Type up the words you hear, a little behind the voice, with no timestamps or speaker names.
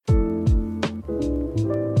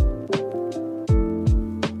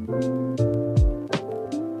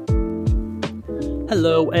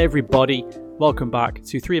Hello, everybody. Welcome back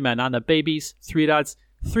to Three Men and Their Babies, Three Dads,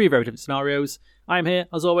 Three Very Different Scenarios. I'm here,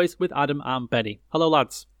 as always, with Adam and Benny. Hello,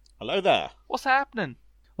 lads. Hello there. What's happening?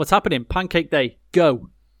 What's happening? Pancake Day. Go.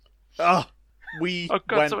 Oh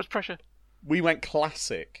God, so much pressure. We went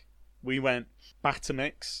classic. We went batter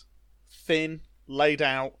mix, thin, laid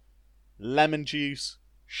out, lemon juice,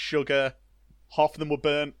 sugar. Half of them were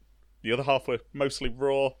burnt. The other half were mostly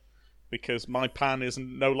raw because my pan is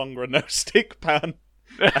no longer a no-stick pan.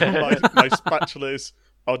 And my spatulas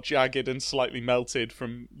are jagged and slightly melted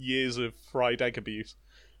from years of fried egg abuse.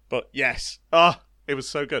 But yes, it was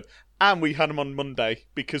so good. And we had them on Monday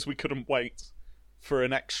because we couldn't wait for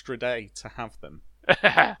an extra day to have them.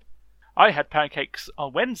 I had pancakes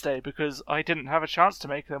on Wednesday because I didn't have a chance to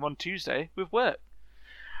make them on Tuesday with work.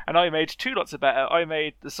 And I made two lots of batter. I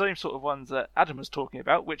made the same sort of ones that Adam was talking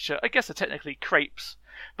about, which I guess are technically crepes.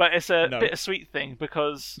 But it's a bittersweet thing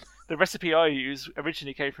because the recipe I use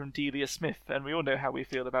originally came from Delia Smith, and we all know how we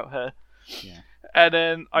feel about her. Yeah. And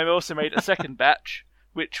then I also made a second batch,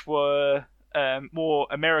 which were more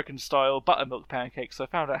American-style buttermilk pancakes. So I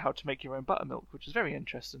found out how to make your own buttermilk, which is very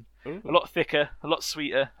interesting. Ooh. A lot thicker, a lot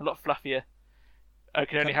sweeter, a lot fluffier. I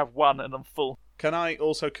can only have one and I'm full. Can I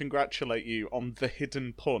also congratulate you on the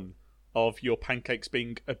hidden pun of your pancakes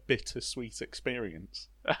being a bittersweet experience?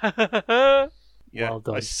 Yeah, Well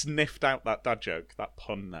done. I sniffed out that dad joke, that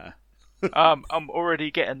pun there. I'm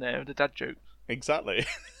already getting there with the dad joke. Exactly.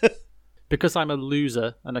 Because I'm a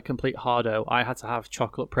loser and a complete hardo, I had to have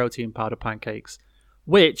chocolate protein powder pancakes,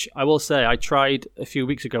 which I will say I tried a few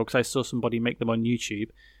weeks ago because I saw somebody make them on YouTube.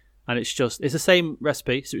 And it's the same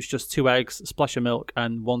recipe, so it's just 2 eggs, a splash of milk,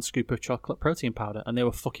 and 1 scoop of chocolate protein powder, and they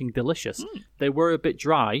were fucking delicious. They were a bit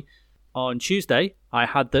dry. On Tuesday, I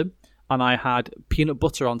had them, and I had peanut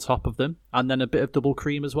butter on top of them, and then a bit of double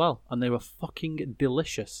cream as well, and they were fucking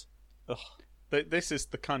delicious. Ugh. This is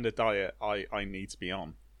the kind of diet I need to be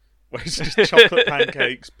on, where it's just chocolate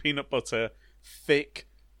pancakes, peanut butter, thick,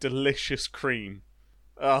 delicious cream.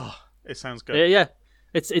 Oh, it sounds good. Yeah.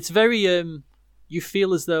 It's very... You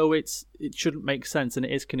feel as though it shouldn't make sense, and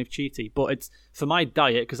it is kind of cheaty. But it's for my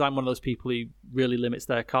diet, because I'm one of those people who really limits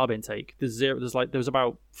their carb intake. There's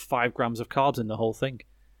about 5 grams of carbs in the whole thing.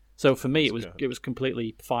 So for me, it was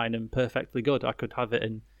completely fine and perfectly good. I could have it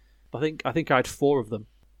in. I think I had 4 of them,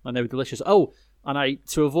 and they were delicious. Oh, and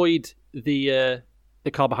to avoid the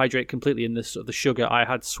carbohydrate completely in the sugar, I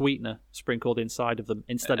had sweetener sprinkled inside of them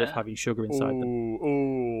instead of having sugar inside them.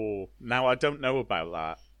 Ooh, now I don't know about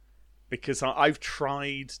that. Because I've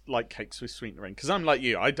tried like cakes with sweetener in. Because I'm like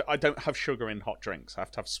you, I don't have sugar in hot drinks. I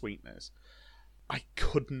have to have sweeteners. I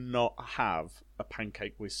could not have a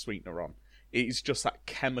pancake with sweetener on. It is just that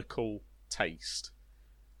chemical taste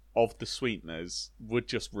of the sweeteners would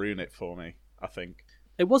just ruin it for me, I think.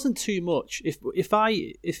 It wasn't too much.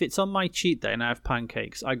 If it's on my cheat day and I have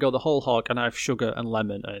pancakes, I go the whole hog and I have sugar and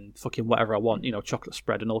lemon and fucking whatever I want, chocolate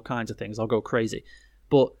spread and all kinds of things. I'll go crazy.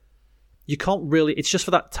 But you can't really, it's just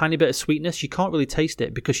for that tiny bit of sweetness. You can't really taste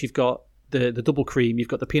it because you've got the double cream, you've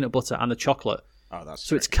got the peanut butter and the chocolate. Oh, that's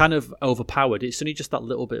so it's kind of overpowered. It's only just that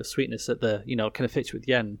little bit of sweetness that kind of fits with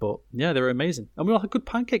the end. But yeah, they were amazing, and we all had good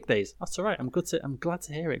pancake days. That's all right. I'm glad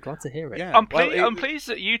to hear it. Yeah, I'm pleased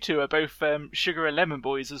that you two are both sugar and lemon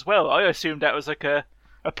boys as well. I assumed that was like a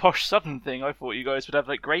posh southern thing. I thought you guys would have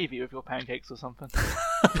like gravy with your pancakes or something.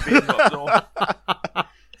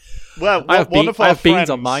 Well, I have beans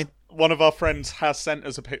on mine. One of our friends has sent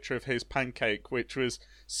us a picture of his pancake, which was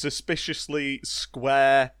suspiciously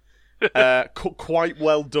square, quite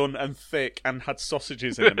well done and thick, and had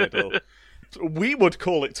sausages in the middle. We would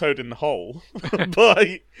call it toad in the hole, but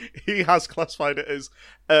he has classified it as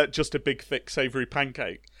just a big, thick, savoury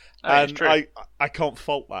pancake. And I can't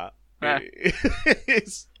fault that. Yeah.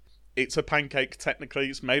 It's a pancake, technically.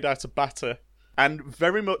 It's made out of batter. And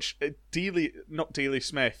very much not Delia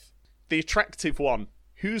Smith, the attractive one.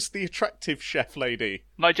 Who's the attractive chef lady?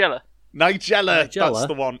 Nigella. Nigella, that's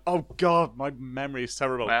the one. Oh, God, my memory is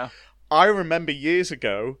terrible. Wow. I remember years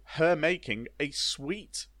ago her making a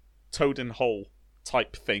sweet toad and hole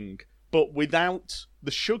type thing, but without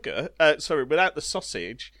the sugar, without the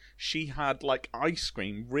sausage. She had, like, ice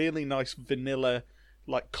cream, really nice vanilla,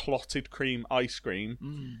 like, clotted cream ice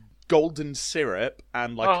cream, golden syrup,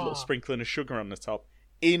 and, like, a little sprinkling of sugar on the top,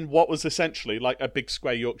 in what was essentially, like, a big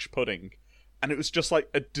square Yorkshire pudding. And it was just like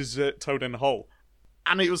a dessert toad in a hole.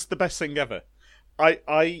 And it was the best thing ever.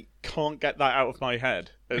 I can't get that out of my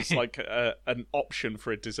head as like an option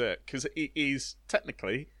for a dessert. Because it is,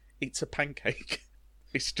 technically, it's a pancake.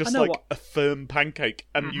 It's just like a firm pancake.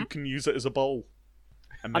 And you can use it as a bowl.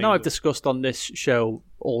 I know I've discussed on this show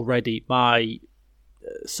already my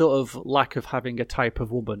sort of lack of having a type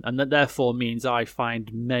of woman, and that therefore means I find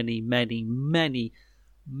many, many, many,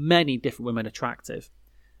 many different women attractive.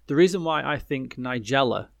 The reason why I think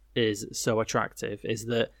Nigella is so attractive is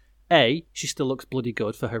that A, she still looks bloody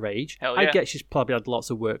good for her age. Hell yeah. I get she's probably had lots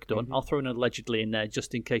of work done. Mm-hmm. I'll throw an allegedly in there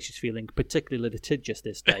just in case she's feeling particularly litigious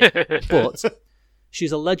this day. But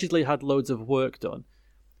she's allegedly had loads of work done,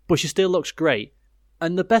 but she still looks great.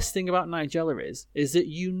 And the best thing about Nigella is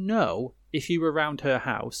that if you were around her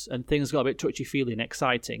house and things got a bit touchy-feely and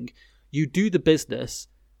exciting, you do the business,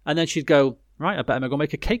 and then she'd go, right, I better go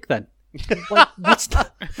make a cake then. Like, what's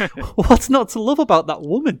not to love about that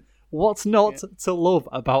woman? What's not to love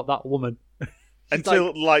about that woman?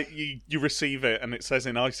 Until you receive it and it says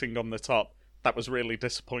in icing on the top, that was really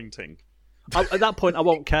disappointing. At that point, I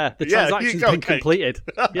won't care. The transaction's been completed.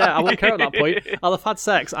 Yeah, I won't care at that point. I'll have had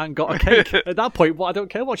sex and got a cake. At that point, I don't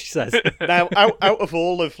care what she says. Now, out of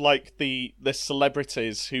all of the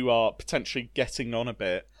celebrities who are potentially getting on a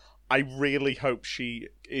bit, I really hope she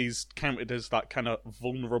is counted as that kind of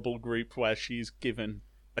vulnerable group where she's given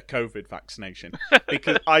a COVID vaccination.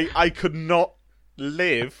 Because I could not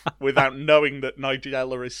live without knowing that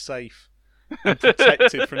Nigella is safe and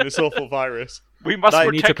protected from this awful virus. We must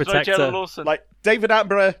protect her. Nigella Lawson. Like, David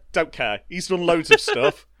Attenborough, don't care. He's done loads of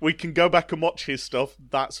stuff. We can go back and watch his stuff.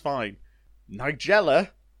 That's fine. Nigella,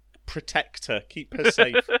 protect her. Keep her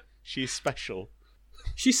safe. She's special.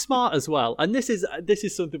 She's smart as well. And this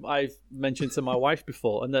is something I've mentioned to my wife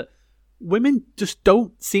before, and that women just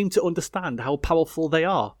don't seem to understand how powerful they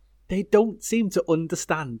are. They don't seem to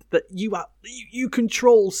understand that you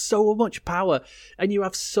control so much power and you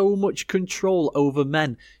have so much control over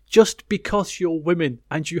men just because you're women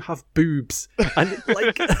and you have boobs. And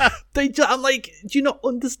I'm like, do you not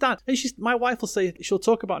understand? And my wife will say, she'll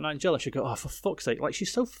talk about Nigella. She'll go, oh, for fuck's sake, like,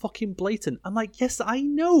 she's so fucking blatant. I'm like, yes, I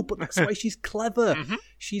know, but that's why she's clever. Mm-hmm.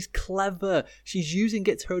 She's clever. She's using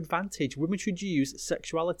it to her advantage. Women should use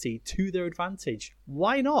sexuality to their advantage.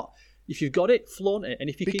 Why not? If you've got it, flaunt it. And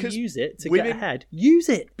if you can use it to get ahead, use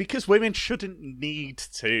it. Because women shouldn't need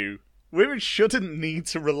to. Women shouldn't need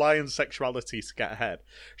to rely on sexuality to get ahead.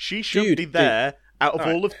 She should be there, out of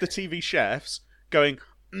all of the TV chefs, going,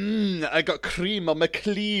 I got cream on my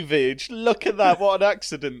cleavage. Look at that, what an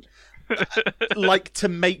accident. Like, to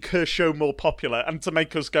make her show more popular and to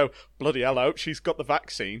make us go, bloody hell, I hope she's got the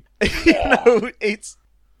vaccine. It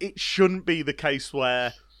shouldn't be the case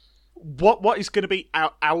where what is going to be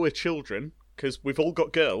our children, because we've all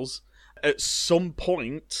got girls, at some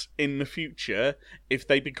point in the future, if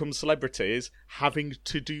they become celebrities, having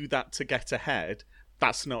to do that to get ahead,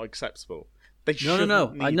 that's not acceptable. They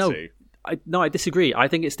shouldn't need to. I disagree. I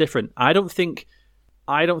think it's different. I don't think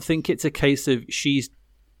it's a case of she's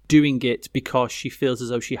doing it because she feels as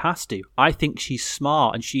though she has to. I think she's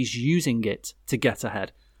smart and she's using it to get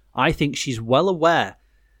ahead. I think she's well aware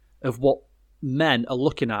of what men are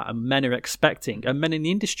looking at and men are expecting and men in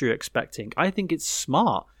the industry are expecting. I think it's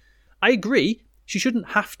smart. I agree, she shouldn't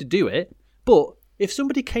have to do it, but if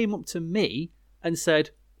somebody came up to me and said,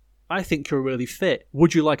 I think you're really fit,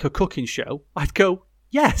 would you like a cooking show? I'd go,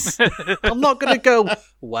 yes. I'm not going to go,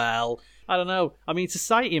 well, I don't know. I mean,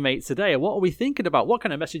 society, mate, today, what are we thinking about? What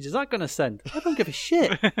kind of message is that going to send? I don't give a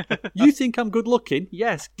shit. You think I'm good looking?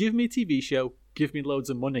 Yes, give me a TV show. Give me loads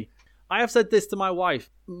of money. I have said this to my wife.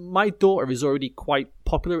 My daughter is already quite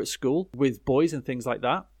popular at school with boys and things like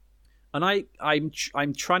that. And I'm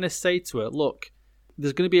trying to say to her, look,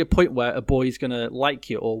 there's going to be a point where a boy is going to like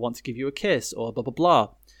you or want to give you a kiss or blah, blah, blah.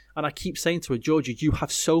 And I keep saying to her, Georgie, you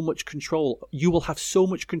have so much control. You will have so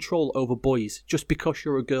much control over boys just because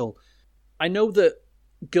you're a girl. I know that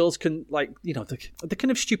girls can, like, you know, the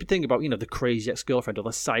kind of stupid thing about, you know, the crazy ex-girlfriend or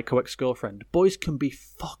the psycho ex-girlfriend. Boys can be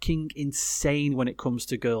fucking insane when it comes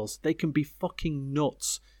to girls. They can be fucking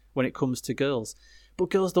nuts when it comes to girls. But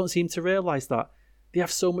girls don't seem to realise that. They have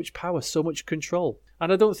so much power, so much control.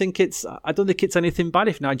 And I don't think it's anything bad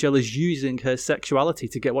if Nigella's using her sexuality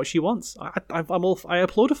to get what she wants. I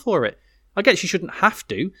applaud her for it. I get she shouldn't have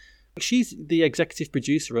to. She's the executive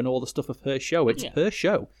producer and all the stuff of her show. It's her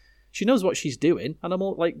show. She knows what she's doing, and I'm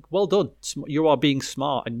all like, well done. You are being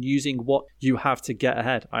smart and using what you have to get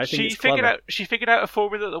ahead. I think it's clever. She figured out a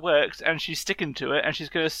formula that works, and she's sticking to it, and she's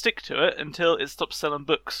going to stick to it until it stops selling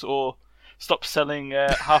books or stops selling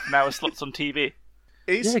half an hour slots on TV.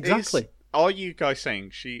 Exactly. Are you guys saying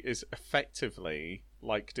she is effectively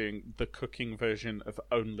like doing the cooking version of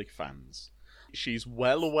OnlyFans? She's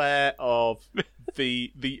well aware of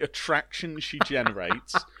the attraction she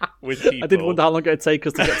generates with people. I did wonder how long it would take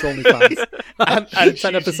us to get to OnlyFans. and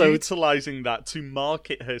she's utilising that to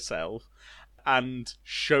market herself and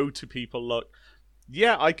show to people, look,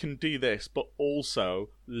 yeah, I can do this, but also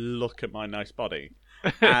look at my nice body.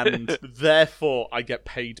 And therefore I get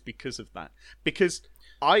paid because of that. Because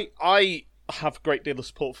I have a great deal of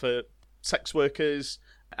support for sex workers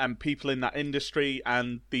and people in that industry,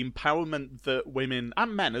 and the empowerment that women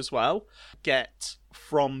and men as well get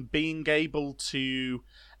from being able to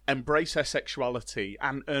embrace their sexuality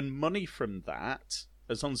and earn money from that,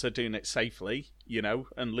 as long as they're doing it safely,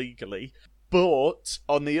 and legally. But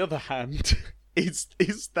on the other hand, is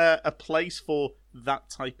there a place for that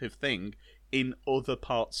type of thing in other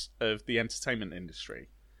parts of the entertainment industry?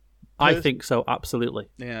 I think so, absolutely.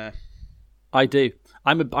 Yeah. I do.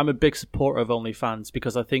 I'm a big supporter of OnlyFans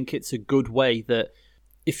because I think it's a good way that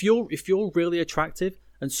if you're really attractive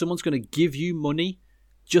and someone's going to give you money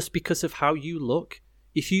just because of how you look,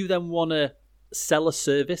 if you then want to sell a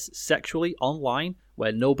service sexually online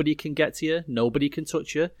where nobody can get to you, nobody can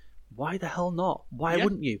touch you, why the hell not? Why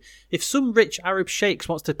wouldn't you? If some rich Arab sheikhs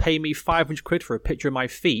wants to pay me 500 quid for a picture of my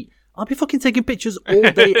feet, I'll be fucking taking pictures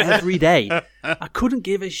all day, every day. I couldn't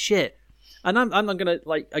give a shit. And I'm not going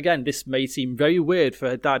to, again, this may seem very weird for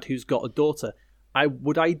a dad who's got a daughter. I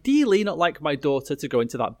would ideally not like my daughter to go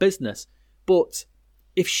into that business. But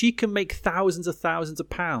if she can make thousands of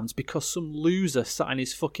pounds because some loser sat in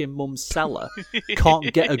his fucking mum's cellar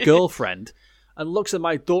can't get a girlfriend and looks at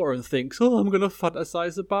my daughter and thinks, oh, I'm going to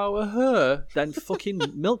fantasize about her, then fucking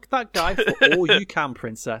milk that guy for all you can,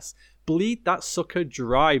 princess. Bleed that sucker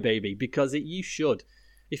dry, baby, because you should.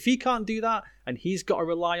 If he can't do that and he's got to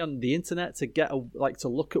rely on the internet to get to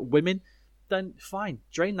look at women, then fine,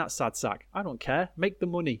 drain that sad sack. I don't care. Make the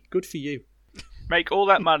money. Good for you. Make all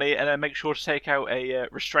that money and then make sure to take out a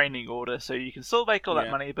restraining order so you can still make all that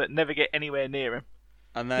money but never get anywhere near him.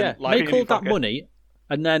 And then make all that money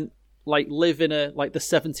and then live in the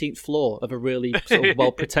 17th floor of a really sort of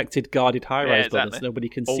well protected, guarded high-rise building so nobody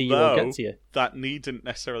can see you or get to you. That needn't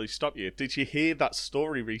necessarily stop you. Did you hear that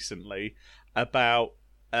story recently about?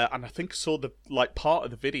 And I think I saw the part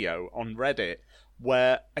of the video on Reddit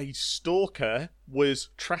where a stalker was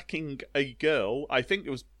tracking a girl. I think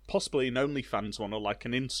it was possibly an OnlyFans one or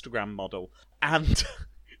an Instagram model, and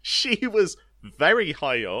she was very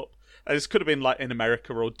high up. And this could have been in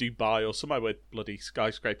America or Dubai or somewhere with bloody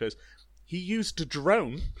skyscrapers. He used a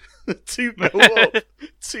drone to go up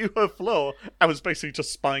to her floor and was basically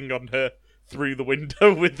just spying on her through the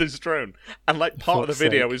window with this drone. And part of the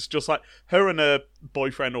video is just her and her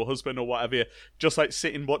boyfriend or husband or whatever just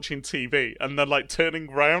sitting watching TV and then turning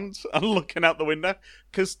round and looking out the window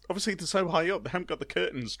because obviously they're so high up they haven't got the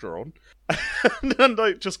curtains drawn.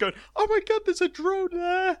 And just going, oh my god, there's a drone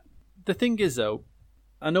there. The thing is though,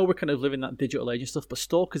 I know we're kind of living that digital age and stuff, but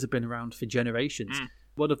stalkers have been around for generations.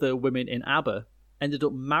 One of the women in ABBA ended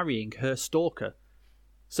up marrying her stalker.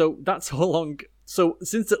 So that's how long. So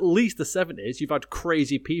since at least the 70s, you've had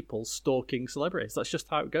crazy people stalking celebrities. That's just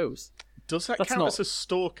how it goes. Does that count as a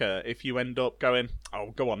stalker if you end up going,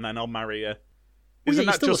 oh, go on then, I'll marry her? Isn't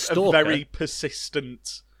that just a very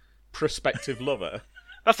persistent prospective lover?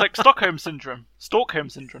 That's like Stockholm Syndrome. Stockholm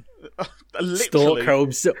Syndrome. Literally,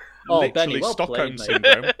 Benny, well Stockholm played,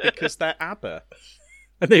 Syndrome because they're ABBA.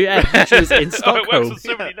 And she was in Stockholm. Oh, it works on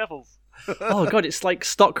so many levels. Oh god, it's like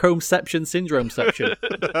Stockholmception Syndromeception.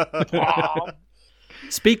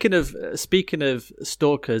 Speaking of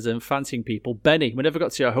stalkers and fancying people, Benny, we never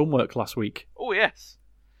got to your homework last week. Oh yes,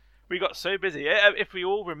 we got so busy. If we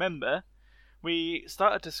all remember, we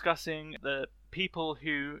started discussing the people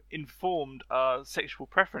who informed our sexual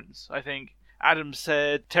preference. I think Adam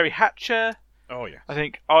said Terry Hatcher. Oh yeah. I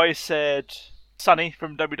think I said Sonny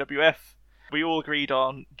from WWF. We all agreed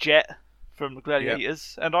on Jet from the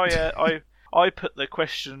Gladiators, and I put the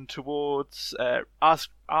question towards r/ask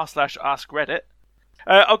Reddit.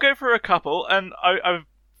 I'll go for a couple, and I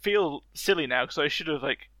feel silly now because I should have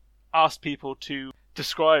asked people to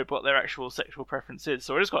describe what their actual sexual preference is.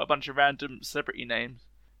 So I just got a bunch of random celebrity names.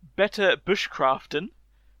 Better Bushcrafton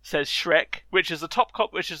says Shrek, which is the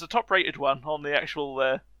top rated one on the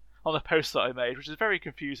actual on the post that I made, which is very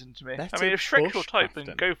confusing to me. Better I mean, if Shrek's your type,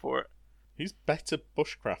 then go for it. He's better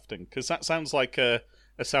bushcrafting because that sounds like a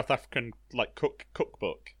South African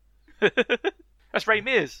cookbook. That's Ray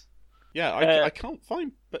Mears. Yeah, I can't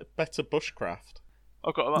find better bushcraft.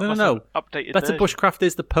 I've got no. Updated. Better version. Bushcraft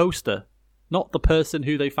is the poster, not the person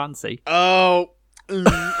who they fancy. Oh.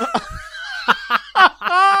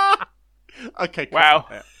 Okay. Wow.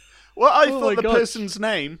 Well, I thought the person's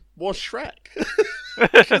name was Shrek.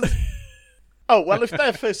 Oh well, if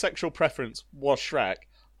their first sexual preference was Shrek,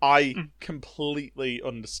 I completely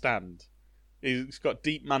understand. He's got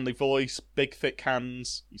deep manly voice, big thick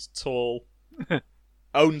hands, he's tall,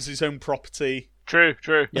 owns his own property. True.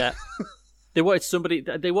 Yeah. They wanted somebody.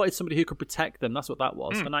 They wanted somebody who could protect them. That's what that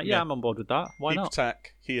was. And yeah. I'm on board with that. Why He not?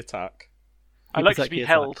 attack, he attack. I like to protect be the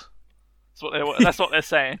held. That's what they're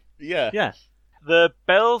saying. Yeah. Yeah. The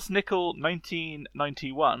Bells Nickel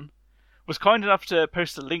 1991 was kind enough to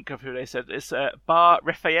post a link of who they said. It's Bar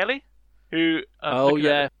Raffaelli, who... Oh,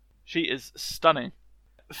 yeah. She is stunning.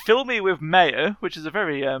 Fill Me With Mayo, which is a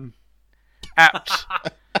very apt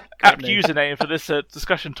name. username for this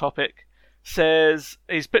discussion topic, says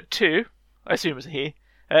he's put two, I assume it's a he,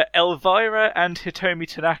 Elvira and Hitomi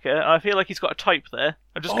Tanaka, and I feel like he's got a type there.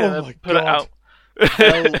 I'm just going to put it out.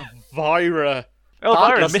 Elvira.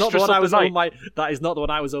 Elvira, That's not the Mistress one I of was. the Oh Night. my! That is not the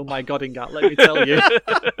one I was. Oh my godding at. Let me tell you.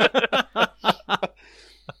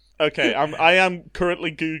 Okay, I am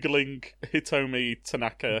currently Googling Hitomi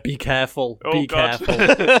Tanaka. Be careful. Oh, Be God. careful.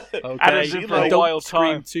 Adam's Okay. in for a Don't wild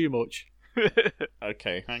scream time. too much.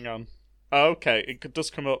 Okay, hang on. Okay, it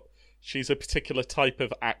does come up. She's a particular type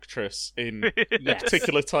of actress in a Yes.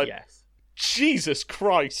 particular type. Yes. Jesus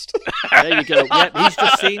Christ! There you go. Yep. He's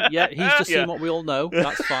just seen. Yeah. He's just Yeah. seen what we all know.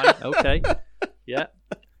 That's fine. Okay. Yeah.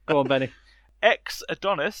 Go on, Benny. Ex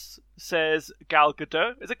Adonis says Gal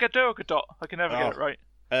Gadot. Is it Gadot or Gadot? I can never get it right.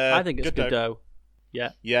 I think it's Godot. Godot.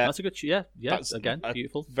 Yeah. Yeah, That's a good. Yeah. That's Again, a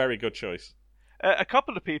beautiful. very good choice. A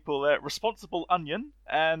couple of people, Responsible Onion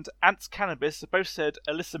and Ants Cannabis, both said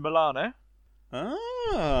Alyssa Milano.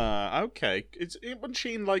 Okay. Wasn't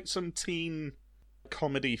she in like some teen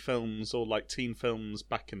comedy films or like teen films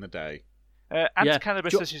back in the day? Ants Yeah.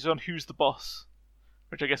 Cannabis says she's on Who's the Boss,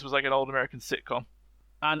 which I guess was like an old American sitcom.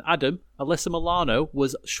 And Adam, Alyssa Milano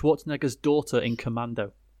was Schwarzenegger's daughter in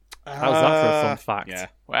Commando. How's that for a fun fact? Yeah.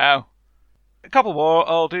 Wow. A couple more.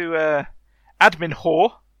 I'll do Admin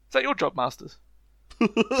Whore. Is that your job, Masters?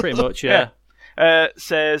 Pretty much, yeah.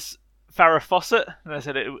 Says Farrah Fawcett, and I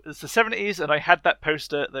said it was the 70s, and I had that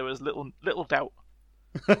poster. There was little doubt.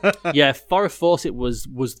 Yeah, Farrah Fawcett was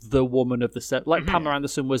the woman of the set. Like Pamela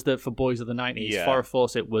Anderson was for boys of the 90s. Yeah. Farrah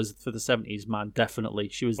Fawcett was for the 70s, man, definitely.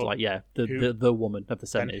 She was the woman of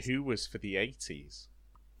the And 70s. who was for the 80s?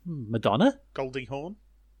 Madonna? Goldie Hawn?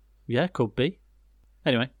 Yeah, could be.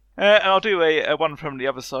 Anyway. And I'll do a one from the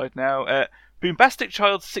other side now. Boombastic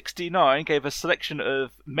Child 69 gave a selection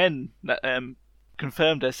of men that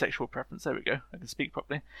confirmed their sexual preference. There we go. I can speak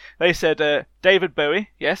properly. They said David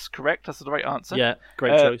Bowie. Yes, correct. That's the right answer. Yeah,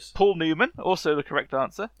 great choice. Paul Newman, also the correct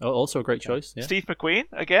answer. Oh, also a great choice. Yeah. Steve McQueen,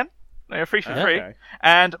 again. They're free for Yeah. free. Okay.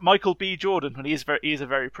 And Michael B. Jordan. And he's a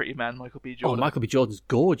very pretty man, Michael B. Oh, Jordan. Michael B. Jordan's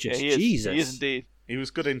gorgeous. Yeah, he is. Jesus. He is indeed. He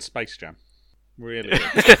was good in Space Jam. Really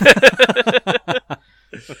good.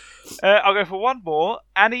 I'll go for one more.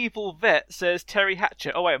 An Evil Vet says Terry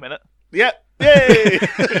Hatcher. Oh, wait a minute. Yeah. Yay!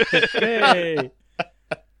 Hey.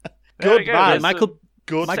 There we Good go. man. There's Michael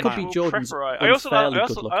Good Michael man. B. Jordan's Preferite. I also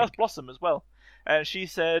unfairly asked Blossom as well, and she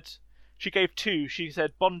said she gave two. She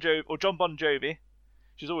said John Bon Jovi.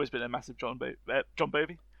 She's always been a massive John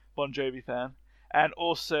Bon Jovi fan, and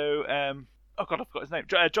also oh god, I forgot his name.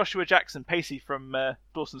 Joshua Jackson Pacey from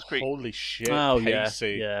Dawson's Creek. Holy shit, Oh, yeah.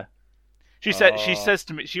 Pacey. Yeah. She says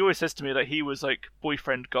to me, she always says to me that he was like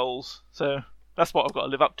boyfriend goals. So that's what I've got to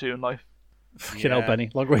live up to in life. Fucking hell, Yeah. Benny.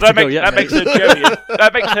 Long way That, to go yet, that mate. makes her Joey.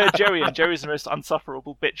 That makes her Joey, and Joey's the most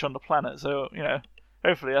unsufferable bitch on the planet. So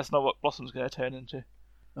hopefully that's not what Blossom's going to turn into.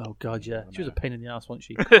 Oh, God, yeah. She was a pain in the ass, wasn't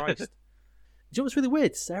she? Christ. Do you know what's really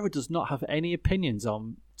weird? Sarah does not have any opinions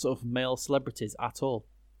on sort of male celebrities at all.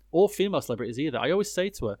 Or female celebrities either. I always say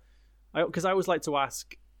to her, because I always like to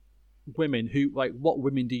ask women what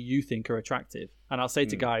women do you think are attractive? And I'll say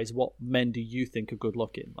to guys, what men do you think are good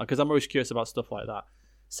looking? Because I'm always curious about stuff like that.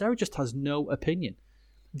 Sarah just has no opinion.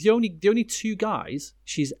 The only two guys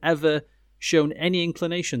she's ever shown any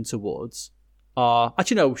inclination towards are...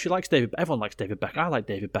 Actually, no, she likes David... Everyone likes David Beckham. I like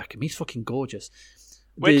David Beckham. He's fucking gorgeous.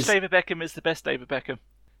 Which David Beckham is the best David Beckham?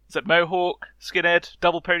 Is it Mohawk, skinhead,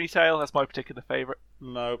 double ponytail? That's my particular favourite.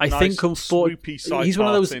 No, I think swoopy side he's one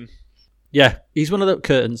of those... parting. Yeah, he's one of the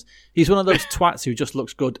curtains. He's one of those twats who just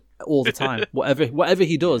looks good all the time. Whatever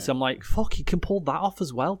he does, I'm like, fuck, he can pull that off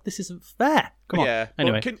as well. This isn't fair. Come on. Yeah.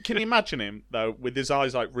 Anyway, Well, can you imagine him though with his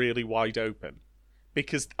eyes like really wide open?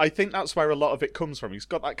 Because I think that's where a lot of it comes from. He's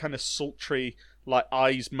got that kind of sultry, like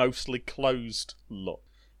eyes mostly closed look.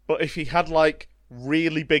 But if he had like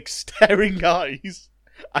really big staring eyes,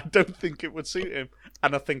 I don't think it would suit him.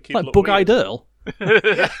 And I think he'd like look Bug-Eyed weird. Earl.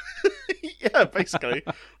 Yeah, basically.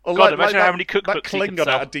 Or God, imagine how many that cookbooks he could Klingon sell.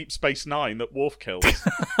 out of Deep Space Nine that Worf kills.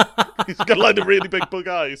 He's got like the really big bug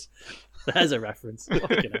eyes. There's a reference.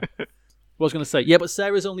 Fucking hell. What I was going to say, yeah, but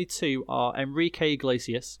Sarah's only two are Enrique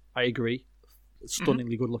Iglesias, I agree,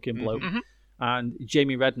 stunningly good-looking bloke, and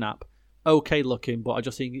Jamie Redknapp, okay looking, but I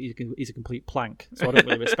just think he's a complete plank, so I don't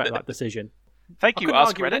really respect that decision. Thank I you, couldn't Ask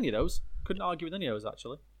argue with Reddit. any of those. Couldn't argue with any of those,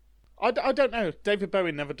 actually. I don't know. David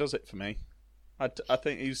Bowie never does it for me. I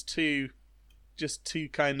think he's too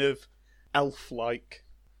kind of elf-like.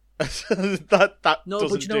 that No,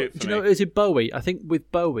 doesn't but do it for do me. you know, is it Bowie? I think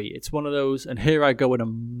with Bowie, it's one of those, and here I go in a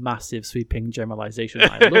massive sweeping generalisation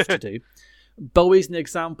that I love to do. Bowie's an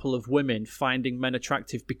example of women finding men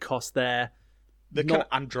attractive because they're They're kind of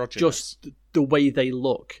androgynous. just the way they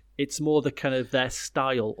look. It's more the kind of their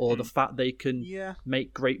style, or the fact they can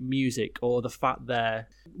make great music, or the fact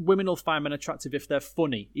women will find men attractive if they're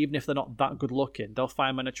funny, even if they're not that good looking. They'll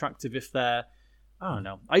find men attractive if they're, I don't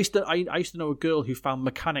know. I used to know a girl who found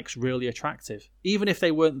mechanics really attractive, even if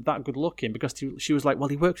they weren't that good looking, because she was like, well,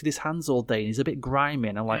 he works with his hands all day and he's a bit grimy,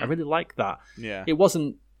 and I'm like, I really like that. Yeah. It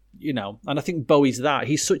wasn't, and I think Bowie's that.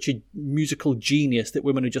 He's such a musical genius that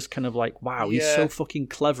women are just kind of like, wow, he's so fucking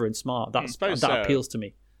clever and smart. That appeals to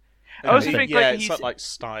me. I also think it's like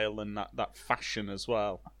style and that fashion as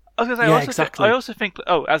well. I was going to say, exactly. I also think,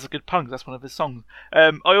 as a good punk, that's one of his songs. I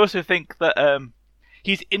also think that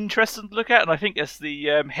he's interesting to look at, and I think it's the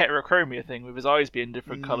heterochromia thing with his eyes being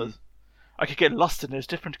different colours. I could get lost in those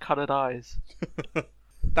different coloured eyes.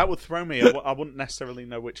 That would throw me. I wouldn't necessarily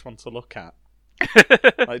know which one to look at.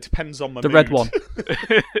 It depends on the mood. red one.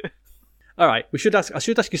 All right, I should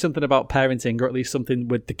ask you something about parenting, or at least something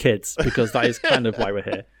with the kids, because that is kind of why we're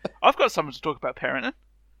here. I've got something to talk about parenting.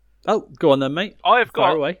 Oh, go on then, mate. I've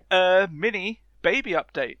Fire got away. a mini baby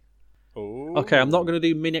update. Ooh. Okay, I'm not going to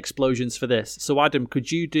do mini explosions for this. So, Adam,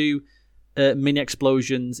 could you do mini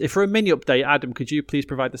explosions? If for a mini update, Adam, could you please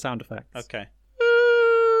provide the sound effects? Okay.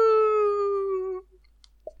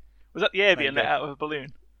 Was that the air There you being let go. out of a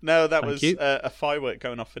balloon? No, that Thank was you. a firework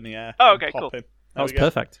going off in the air. Oh, and okay, cool. popping. That was There we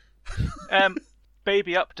go. perfect.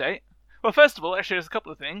 Baby update. Well, first of all, actually, there's a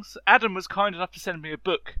couple of things. Adam was kind enough to send me a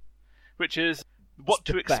book, which is What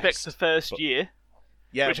to the Expect best the First book. Year.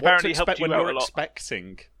 Yeah, Which what apparently to helped expect you when out you're a lot.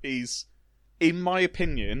 expecting is, in my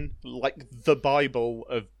opinion, like the Bible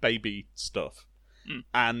of baby stuff.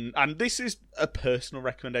 And this is a personal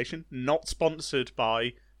recommendation, not sponsored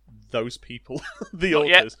by those people, the Not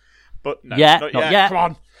yet. authors. But no, Yeah, not not yet. yet. Come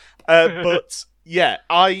on. But yeah,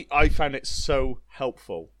 I found it so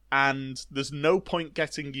helpful. And there's no point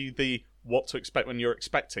getting you the what to expect when you're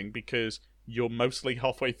expecting, because you're mostly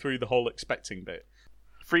halfway through the whole expecting bit.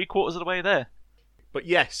 3/4 of the way there. But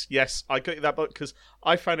yes, I got you that book because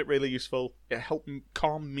I found it really useful. It helped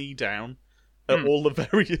calm me down at all the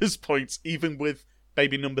various points, even with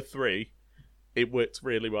baby number 3. It worked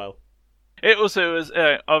really well. It also was.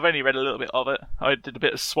 I've only read a little bit of it. I did a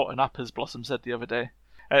bit of swatting up, as Blossom said the other day,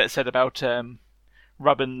 and it said about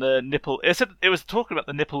rubbing the nipple. It said it was talking about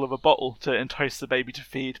the nipple of a bottle to entice the baby to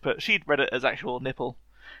feed, but she'd read it as actual nipple.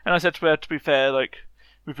 And I said to her, to be fair, like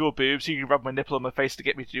with your boobs, you can rub my nipple on my face to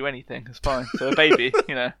get me to do anything. It's fine. So a baby,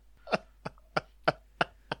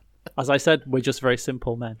 As I said, we're just very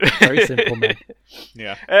simple men. Very simple men.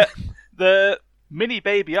 Yeah. The mini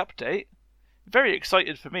baby update. Very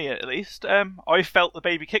excited for me, at least. I felt the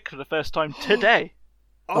baby kick for the first time today.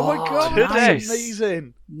 Oh my god, today. that's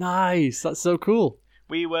amazing. Nice. That's so cool.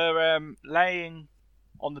 We were laying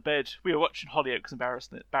on the bed. We were watching Hollyoaks,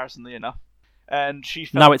 embarrassingly enough, and she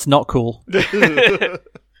felt Now it's not cool.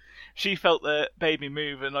 she felt the baby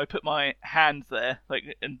move, and I put my hand there,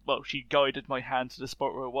 she guided my hand to the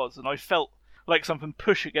spot where it was, and I felt like something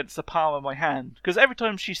push against the palm of my hand. Because every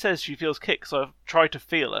time she says she feels kicks, I've tried to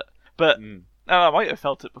feel it, but I might have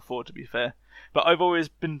felt it before, to be fair. But I've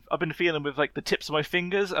been feeling with like the tips of my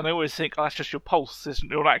fingers, and I always think, oh, that's just your pulse.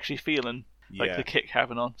 You're not actually feeling like the kick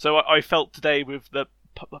having on. So I felt today with the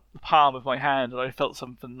palm of my hand, and I felt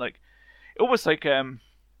something like almost like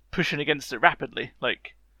pushing against it rapidly,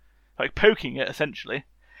 like poking it essentially.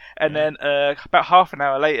 And then about half an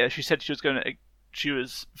hour later, she said she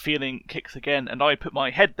was feeling kicks again, and I put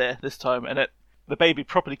my head there this time, and the baby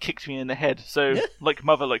properly kicked me in the head. So like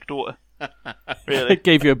mother, like daughter. Really, It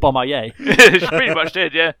gave you a bomb she she pretty much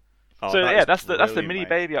did, yeah. Oh, So that that's is the brilliant, mini mate.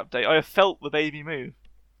 baby update. I have felt the baby move.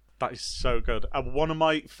 That is so good. And one of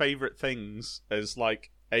my favourite things is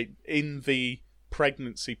in the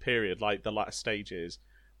pregnancy period, like the latter stages,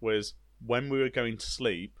 was when we were going to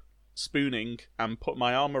sleep, spooning and putting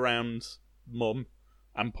my arm around Mum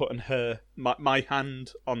and putting my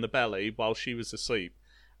hand on the belly while she was asleep,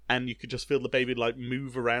 and you could just feel the baby like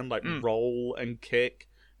move around, like roll and kick.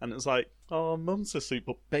 And it's like, oh, Mum's asleep,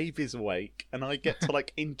 but baby's awake, and I get to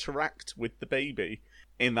like interact with the baby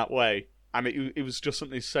in that way. And it was just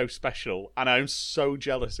something so special, and I'm so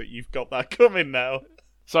jealous that you've got that coming now.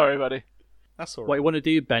 Sorry, buddy. That's all What right. you want to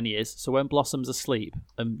do, Benny, is so when Blossom's asleep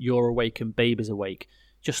and you're awake and Baby's awake,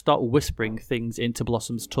 just start whispering things into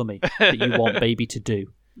Blossom's tummy that you want baby to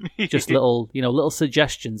do. Just little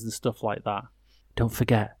suggestions and stuff like that. Don't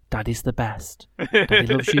forget, Daddy's the best. Daddy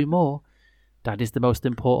loves you more. Daddy's the most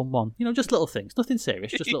important one. Just little things. Nothing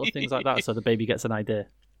serious, just little things like that so the baby gets an idea.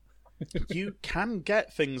 You can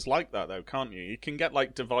get things like that, though, can't you? You can get,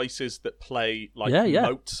 like, devices that play, like,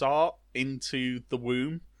 Mozart into the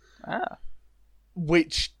womb.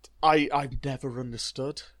 Which I've never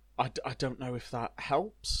understood. I don't know if that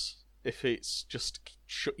helps. If it's just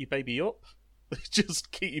shut your baby up.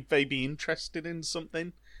 Just keep your baby interested in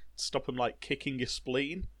something. Stop them, like, kicking your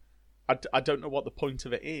spleen. I don't know what the point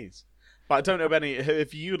of it is. But I don't know, Benny,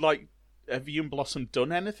 have you and Blossom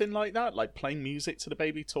done anything like that? Like playing music to the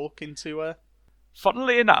baby, talking to her?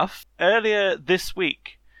 Funnily enough, earlier this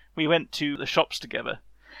week, we went to the shops together.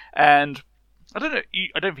 And I don't know,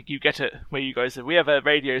 I don't think you get it where you guys are. We have a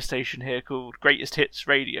radio station here called Greatest Hits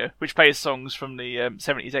Radio, which plays songs from the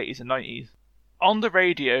 70s, 80s and 90s. On the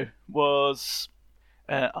radio was...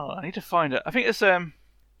 I need to find it. I think it's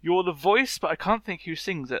You're the Voice, but I can't think who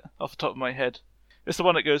sings it off the top of my head. It's the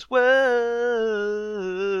one that goes, whoa,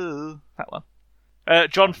 that one.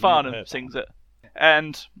 John Farnham sings it.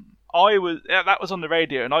 And that was on the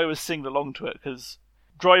radio, and I was singing along to it, because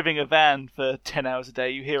driving a van for 10 hours a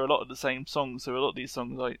day, you hear a lot of the same songs, so a lot of these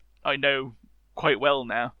songs I know quite well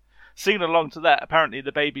now. Singing along to that, apparently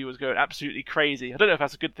the baby was going absolutely crazy. I don't know if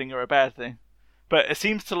that's a good thing or a bad thing, but it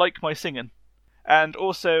seems to like my singing. And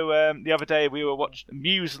also, the other day we were watching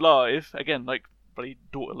Muse Live, again, like bloody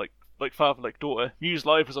daughter, like father, like daughter. Muse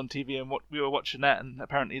Live was on TV, and we were watching that, and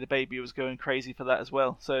apparently the baby was going crazy for that as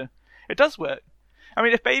well. So it does work. I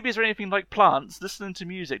mean, if babies are anything like plants, listening to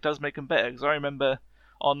music does make them better. Because I remember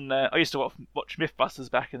I used to watch Mythbusters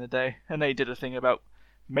back in the day, and they did a thing about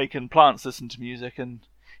making plants listen to music. And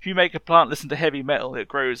if you make a plant listen to heavy metal, it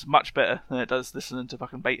grows much better than it does listening to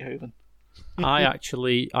fucking Beethoven. I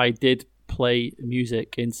did play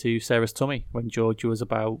music into Sarah's tummy when George was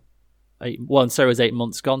about 8. Well, Sarah's 8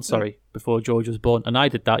 months gone, before George was born. And I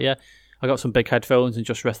did that, yeah. I got some big headphones and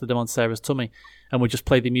just rested them on Sarah's tummy. And we just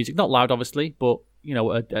played the music, not loud, obviously, but,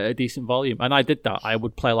 at a decent volume. And I did that. I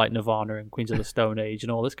would play, like, Nirvana and Queens of the Stone Age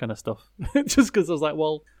and all this kind of stuff. Just because I was like,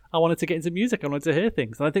 well, I wanted to get into music. I wanted to hear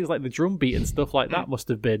things. And I think it's like the drum beat and stuff like that must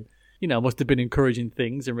have been encouraging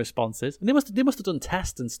things and responses. And they must have done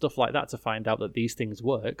tests and stuff like that to find out that these things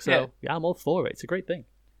work. So, yeah I'm all for it. It's a great thing.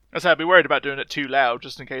 I'd be worried about doing it too loud,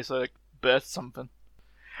 just in case I birth something.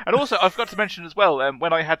 And also, I forgot to mention as well,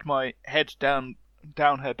 when I had my head down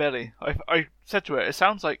her belly, I said to her, it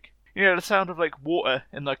sounds like, the sound of like water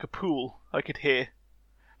in like a pool. I could hear,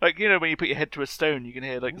 like, when you put your head to a stone, you can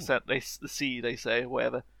hear like the sea, they say, or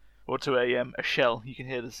whatever, or to a shell, you can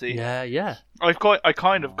hear the sea. Yeah. I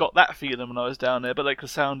kind of got that feeling when I was down there, but like the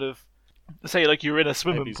sound of, say, like you're in a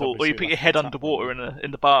swimming pool, or you put your head underwater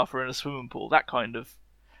in the bath or in a swimming pool, that kind of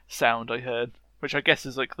sound I heard. Which I guess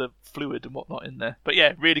is like the fluid and whatnot in there. But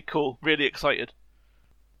yeah, really cool, really excited.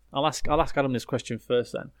 I'll ask Adam this question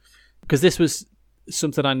first then, because this was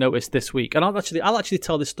something I noticed this week, and I'll actually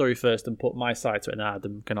tell this story first and put my side to it, and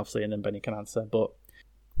Adam can obviously, and then Benny can answer. But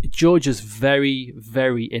George is very,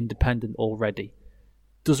 very independent already.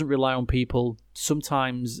 Doesn't rely on people.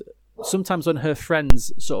 Sometimes when her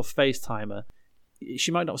friends sort of FaceTime her, she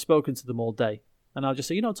might not have spoken to them all day, and I'll just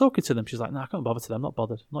say, talking to them. She's like, no, I can't bother to them. I'm not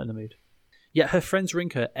bothered. I'm not in the mood. Yet her friends ring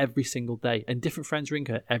her every single day, and different friends ring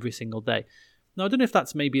her every single day. Now, I don't know if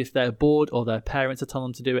that's maybe if they're bored or their parents are telling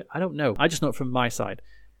them to do it. I don't know. I just know it from my side.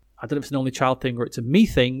 I don't know if it's an only child thing or it's a me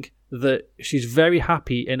thing, that she's very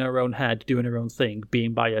happy in her own head, doing her own thing,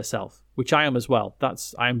 being by herself, which I am as well.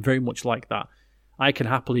 I am very much like that. I can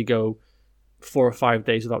happily go 4 or 5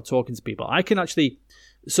 days without talking to people. I can actually,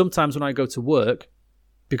 sometimes when I go to work,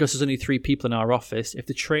 because there's only 3 people in our office, if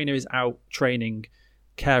the trainer is out training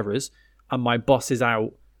carers, and my boss is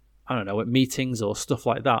out, I don't know, at meetings or stuff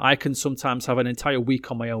like that, I can sometimes have an entire week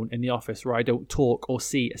on my own in the office where I don't talk or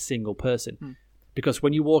see a single person. Because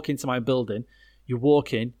when you walk into my building, you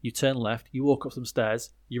walk in, you turn left, you walk up some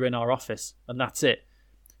stairs, you're in our office, and that's it.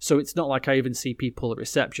 So it's not like I even see people at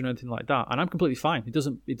reception or anything like that, and I'm completely fine. It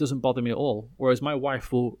doesn't bother me at all. Whereas my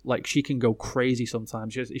wife will, like, she can go crazy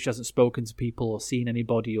sometimes if she hasn't spoken to people or seen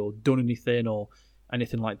anybody or done anything or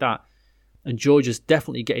anything like that. And George is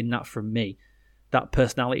definitely getting that from me, that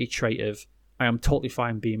personality trait of, I am totally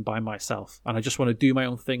fine being by myself, and I just want to do my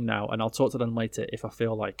own thing now, and I'll talk to them later if I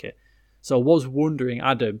feel like it. So I was wondering,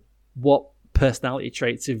 Adam, what personality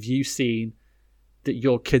traits have you seen that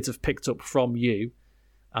your kids have picked up from you?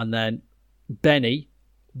 And then, Benny,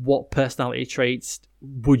 what personality traits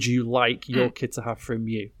would you like your kid to have from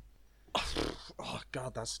you? Oh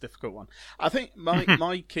God, that's a difficult one. I think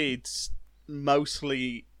my kids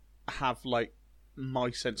mostly have like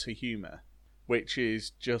my sense of humour, which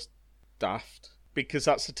is just daft, because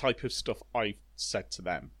that's the type of stuff I've said to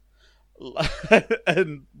them,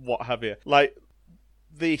 and what have you. Like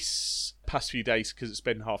this past few days, because it's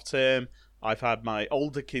been half term, I've had my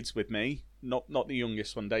older kids with me, not the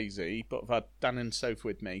youngest one, Daisy, but I've had Dan and Soph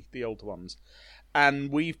with me, the older ones,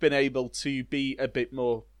 and we've been able to be a bit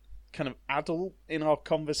more kind of adult in our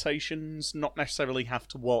conversations, not necessarily have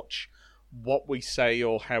to watch what we say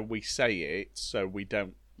or how we say it, so we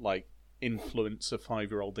don't like influence a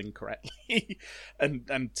 5-year-old incorrectly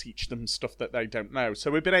and teach them stuff that they don't know.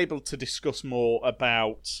 So we've been able to discuss more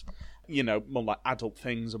about, you know, more like adult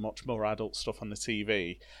things and watch more adult stuff on the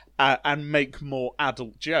TV, and make more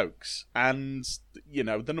adult jokes. And, you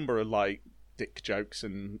know, the number of like dick jokes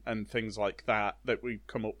and things like that we've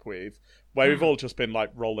come up with, where we've all just been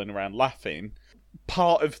like rolling around laughing.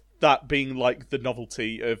 Part of that being like the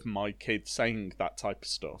novelty of my kids saying that type of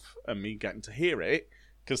stuff and me getting to hear it,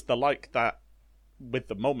 because they're like that with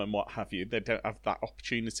the mum and what have you. They don't have that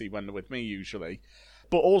opportunity when they're with me usually.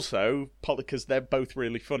 But also, partly because they're both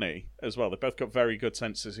really funny as well. They've both got very good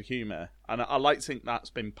senses of humour, and I like to think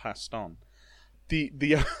that's been passed on.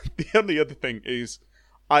 The only other thing is,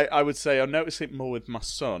 I would say I notice it more with my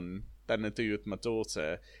son than I do with my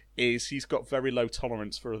daughter, is he's got very low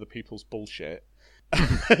tolerance for other people's bullshit.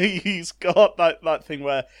 He's got that thing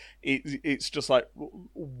where it's just like,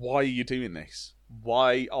 why are you doing this?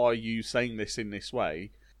 Why are you saying this in this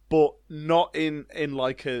way? But not in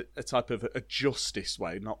like a type of a justice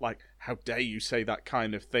way. Not like, how dare you say that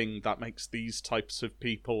kind of thing that makes these types of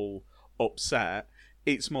people upset.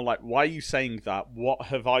 It's more like, why are you saying that? What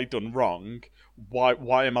have I done wrong?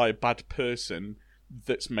 Why am I a bad person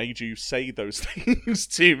that's made you say those things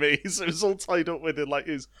to me? So it's all tied up with it, like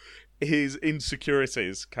his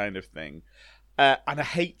insecurities kind of thing. And I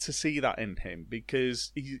hate to see that in him,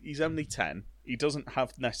 because he's only 10. He doesn't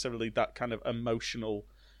have necessarily that kind of emotional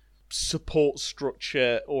support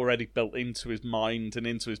structure already built into his mind and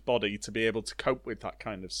into his body to be able to cope with that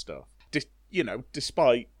kind of stuff. You know,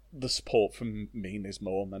 despite the support from me and his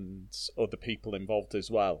mum and other people involved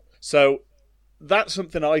as well. So that's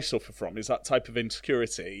something I suffer from, is that type of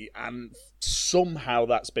insecurity, and somehow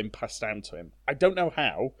that's been passed down to him. I don't know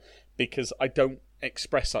how, because I don't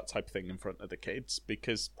express that type of thing in front of the kids,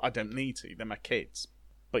 because I don't need to. They're my kids.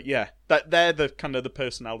 But yeah, they're the kind of the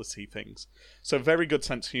personality things. So very good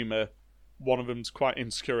sense of humour. One of them's quite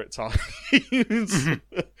insecure at times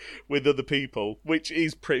with other people, which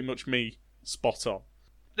is pretty much me, spot on.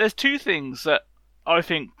 There's two things that I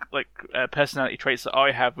think, like personality traits that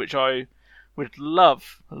I have, which I would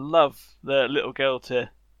love the little girl to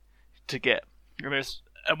get.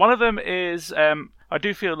 And one of them is I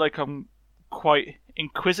do feel like I'm quite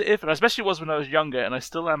inquisitive, and I especially was when I was younger, and I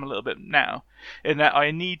still am a little bit now, in that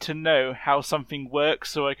I need to know how something works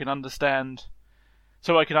so I can understand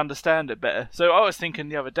it better. So I was thinking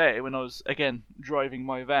the other day when I was again driving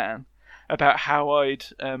my van about how I'd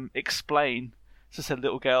explain to said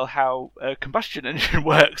little girl how a combustion engine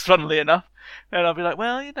works, funnily enough. And I'll be like,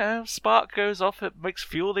 well, you know, spark goes off, it makes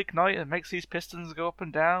fuel ignite, and makes these pistons go up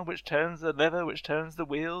and down, which turns the lever, which turns the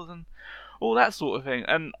wheels, and all that sort of thing.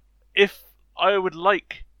 And if I would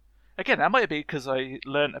like, again, that might be because I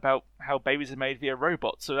learnt about how babies are made via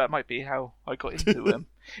robots, so that might be how I got into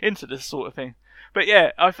into this sort of thing. But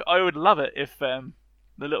yeah, I would love it if the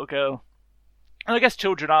little girl, and I guess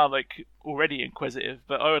children are like already inquisitive,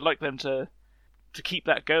 but I would like them to keep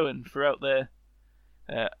that going throughout their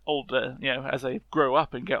older, you know, as they grow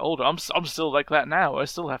up and get older. I'm still like that now. I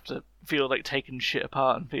still have to feel like taking shit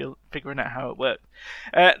apart and figuring out how it works.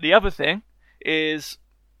 The other thing is,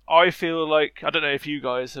 I feel like, I don't know if you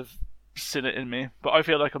guys have seen it in me, but I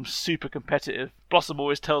feel like I'm super competitive. Blossom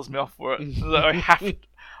always tells me off for it. That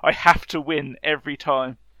I have to win every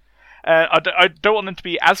time. I don't want them to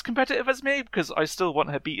be as competitive as me, because I still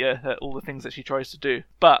want her beat her at all the things that she tries to do.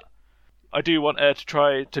 But I do want her to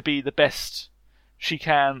try to be the best she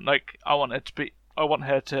can. Like, I want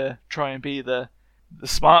her to try and be the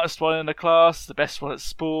smartest one in the class, the best one at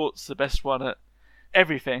sports, the best one at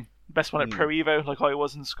everything. Best one at Pro Evo, like I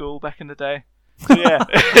was in school back in the day. So yeah,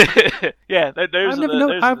 yeah. Those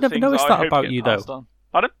I've never noticed that about you, though.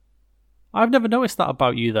 Pardon? I've never noticed that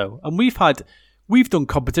about you, though. And we've done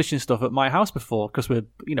competition stuff at my house before, because we're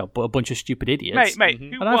a bunch of stupid idiots. Mate,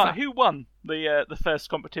 who won the first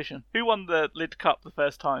competition? Who won the Lid Cup the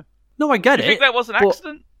first time? No, I get it. You think that was an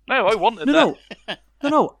accident? No, I wanted that.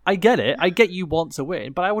 No, I get it. I get you want to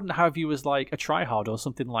win, but I wouldn't have you as like a tryhard or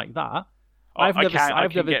something like that. I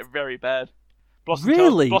can get very bad. Blossom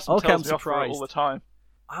Really? Blossom Okay, tells I'm me off for it all surprised. the time.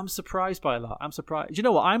 I'm surprised by that. I'm surprised. Do you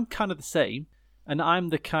know what? I'm kind of the same, and I'm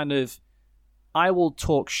the kind of I will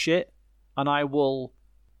talk shit, and I will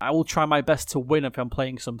try my best to win if I'm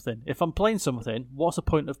playing something. If I'm playing something, what's the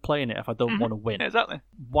point of playing it if I don't want to win? Yeah, exactly.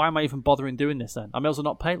 Why am I even bothering doing this then? I may as well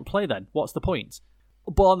not play then. What's the point?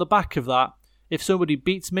 But on the back of that, if somebody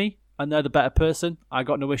beats me and they're the better person, I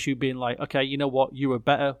got no issue being like, okay, you know what, you were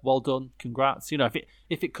better, well done, congrats. You know,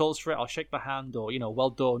 if it calls for it, I'll shake the hand, or, you know, well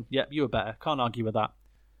done, yep, you were better. Can't argue with that.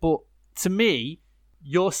 But to me,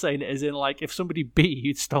 you're saying it as in like if somebody beat you,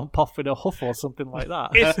 you'd stomp off in a huff or something like that.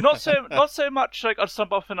 It's not so much like I'd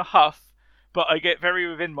stomp off in a huff, but I get very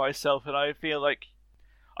within myself, and I feel like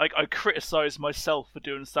I criticise myself for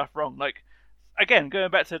doing stuff wrong. Like, again, going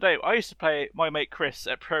back to the day, I used to play my mate Chris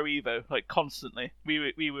at Pro Evo like constantly.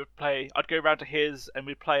 We would play. I'd go round to his and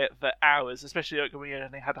we'd play it for hours, especially like when we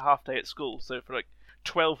only had a half day at school. So for like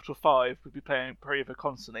 12 to 5, we'd be playing Pro Evo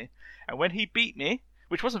constantly. And when he beat me,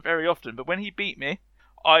 which wasn't very often, but when he beat me,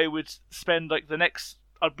 I would spend like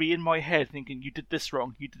I'd be in my head thinking, you did this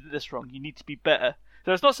wrong, you need to be better.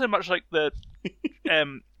 So it's not so much like the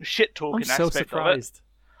shit talking I'm so aspect surprised. of it.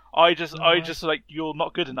 I just like, you're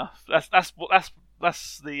not good enough. That's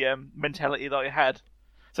the mentality that I had.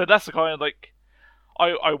 So that's the kind of like,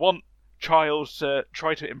 I want child to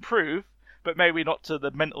try to improve, but maybe not to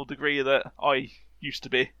the mental degree that I used to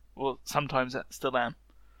be, or sometimes I still am.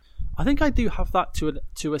 I think I do have that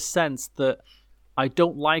to a sense that I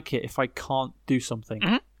don't like it if I can't do something.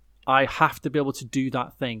 Mm-hmm. I have to be able to do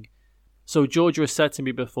that thing. So Georgia has said to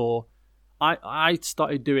me before, I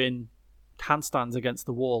started doing handstands against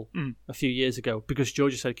the wall a few years ago because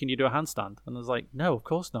Georgia said, "Can you do a handstand?" And I was like, "No, of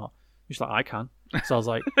course not." She's like, "I can." So I was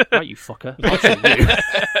like, "Right, you fucker." I'll show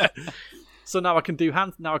you. So now I can do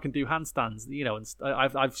handstands. You know, and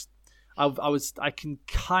I can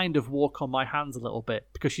kind of walk on my hands a little bit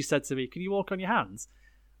because she said to me, "Can you walk on your hands?"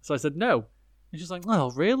 So I said, "No." And she's like,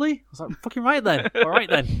 "Oh, really?" I was like, "Fucking right then. All right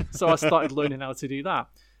then." So I started learning how to do that.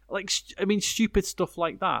 Like, stupid stuff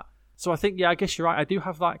like that. So I think, yeah, I guess you're right. I do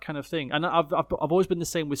have that kind of thing, and I've always been the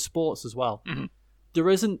same with sports as well. Mm-hmm. There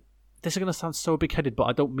isn't. This is going to sound so big-headed, but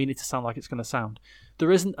I don't mean it to sound like it's going to sound.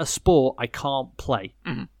 There isn't a sport I can't play.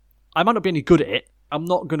 Mm-hmm. I might not be any good at it. I'm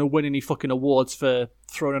not going to win any fucking awards for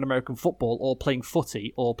throwing an American football or playing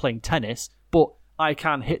footy or playing tennis, but I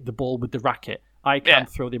can hit the ball with the racket. I can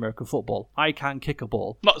throw the American football. I can kick a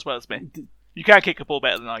ball. Not as well as me. You can kick a ball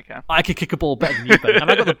better than I can. I can kick a ball better than you, Ben.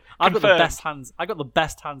 And I've got the best hands. I got the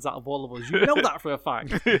best hands out of all of us. You know that for a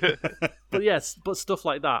fact. But yes, but stuff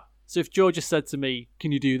like that. So if Georgia said to me,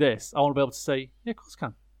 "Can you do this?" I want to be able to say, "Yeah, of course I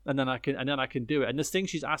can," and then I can do it. And there's things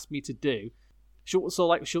she's asked me to do.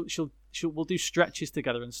 We'll do stretches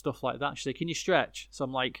together and stuff like that. She'll say, "Can you stretch?" So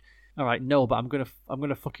I'm like, "All right, no, but I'm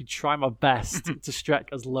gonna fucking try my best to stretch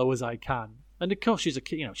as low as I can." And of course, she's a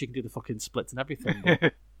kid, you know, she can do the fucking splits and everything.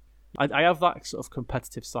 But I have that sort of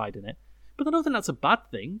competitive side in it, but I don't think that's a bad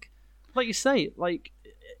thing. Like you say, like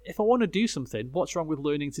if I want to do something, what's wrong with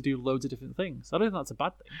learning to do loads of different things? I don't think that's a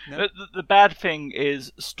bad thing. No? The bad thing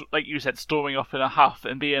is, like you said, storming off in a huff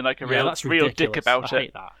and being like a real dick about it. I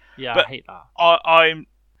hate that. Yeah, but I hate that. I'm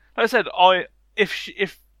like I said,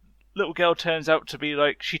 if little girl turns out to be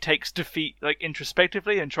like she takes defeat like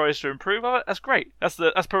introspectively and tries to improve on it, that's great. That's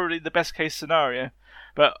probably the best case scenario.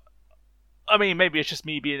 But I mean, maybe it's just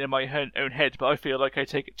me being in my own head, but I feel like I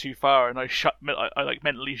take it too far and I like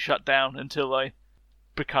mentally shut down until I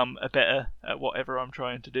become a better at whatever I'm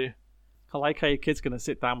trying to do. I like how your kid's going to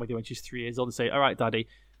sit down with you when she's 3 years old and say, "All right, Daddy,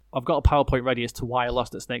 I've got a PowerPoint ready as to why I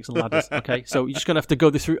lost at Snakes and Ladders. Okay, so you're just going to have to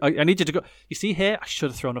go through. I need you to go. You see here, I should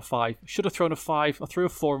have thrown a 5. I threw a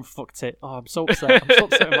 4 and fucked it. Oh, I'm so upset. I'm so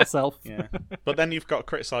upset with myself." Yeah, but then you've got to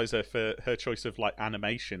criticise her for her choice of like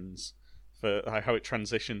animations, for how it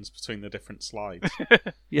transitions between the different slides.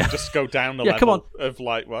 Yeah, just go down a level come on. of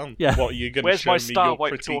like, well, yeah. What are you going to show me your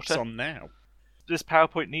critiques daughter? On now? This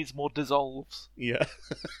PowerPoint needs more dissolves. Yeah.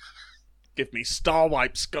 Give me star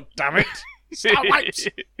wipes, goddammit! Star wipes!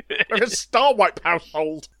 We're a star wipe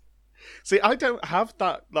household! See, I don't have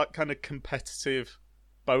that kind of competitive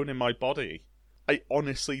bone in my body. I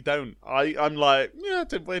honestly don't. I'm like, yeah, I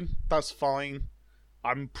didn't win. That's fine.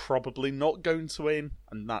 I'm probably not going to win,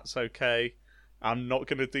 and that's okay. I'm not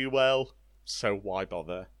going to do well, so why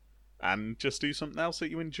bother? And just do something else that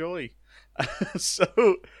you enjoy.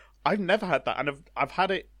 So, I've never had that, and I've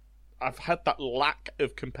had that lack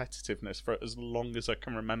of competitiveness for as long as I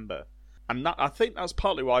can remember. And I think that's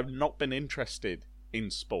partly why I've not been interested in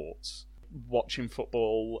sports. Watching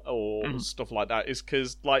football or stuff like that is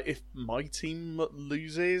because, like, if my team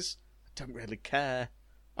loses, I don't really care.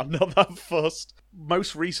 I'm not that fussed.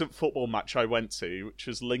 Most recent football match I went to, which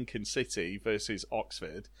was Lincoln City versus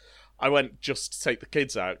Oxford, I went just to take the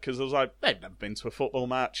kids out because I was like, they've never been to a football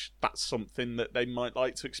match. That's something that they might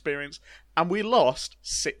like to experience. And we lost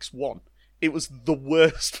 6-1. It was the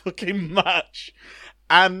worst fucking match.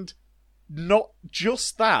 And not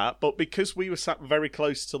just that, but because we were sat very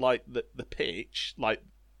close to like the pitch, like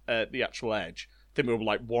the actual edge, I think we were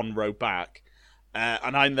like one row back.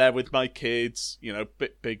 And I'm there with my kids, you know,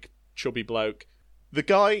 big chubby bloke. The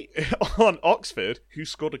guy on Oxford who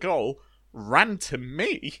scored a goal ran to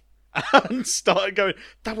me and started going,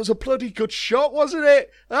 that was a bloody good shot, wasn't it?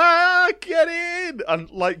 Ah, get in! And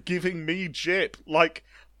like giving me jip, like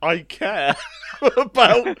I care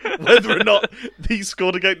about whether or not he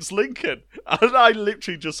scored against Lincoln. And I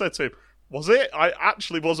literally just said to him, was it? I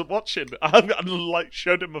actually wasn't watching. I like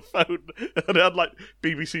showed him a phone and it had like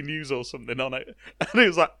BBC News or something on it. And he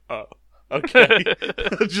was like, oh, okay.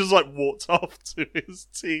 And just like walked off to his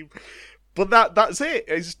team. But that's it.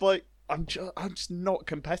 It's like, I'm just not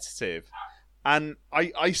competitive. And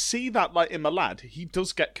I see that like in my lad, he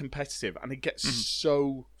does get competitive and he gets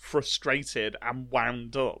so frustrated and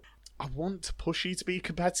wound up. I want to push you to be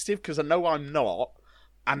competitive because I know I'm not.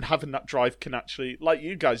 And having that drive can actually, like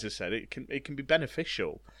you guys have said, it can be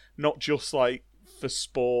beneficial, not just like for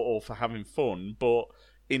sport or for having fun, but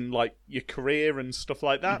in like your career and stuff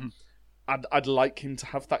like that. I'd like him to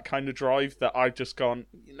have that kind of drive that I've just gone,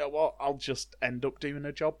 you know what, I'll just end up doing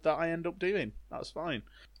a job that I end up doing. That's fine.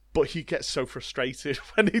 But he gets so frustrated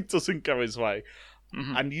when it doesn't go his way.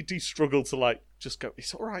 And you do struggle to like just go,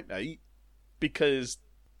 it's all right, mate, because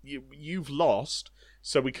you've lost,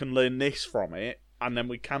 so we can learn this from it. And then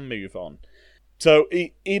we can move on. So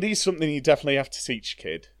it is something you definitely have to teach your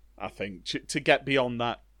kid, I think, to get beyond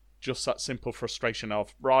that, just that simple frustration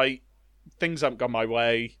of, right, things haven't gone my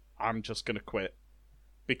way, I'm just going to quit.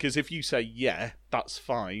 Because if you say, yeah, that's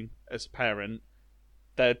fine, as a parent,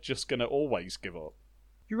 they're just going to always give up.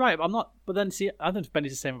 You're right, but I'm not. But then, see, I don't know if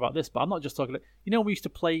Benny's the same about this, but I'm not just talking. You know, we used to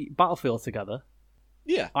play Battlefield together.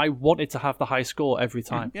 Yeah. I wanted to have the high score every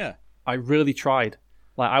time. Yeah. I really tried.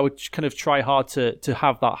 Like, I would kind of try hard to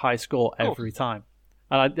have that high score every time.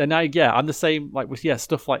 I'm the same, like, with,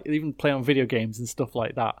 stuff like, even playing on video games and stuff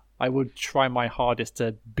like that. I would try my hardest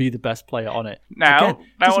to be the best player on it. Now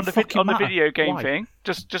on the matter. video game Why? thing,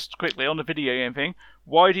 just quickly, on the video game thing,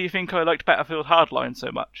 why do you think I liked Battlefield Hardline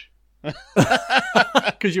so much?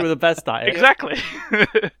 Because you were the best at it. Exactly.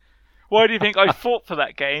 Why do you think I fought for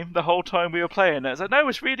that game the whole time we were playing it? I was like, no,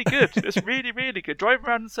 it's really good. It's really, really good. Driving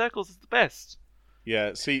around in circles is the best.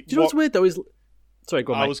 Yeah, see... Do you know what's weird, though, is... Sorry,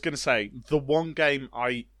 go on, mate. I was going to say, the one game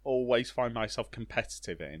I always find myself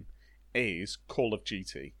competitive in is Call of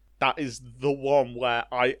Duty. That is the one where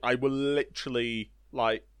I will literally,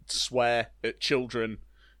 like, swear at children,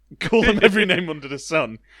 call them every name under the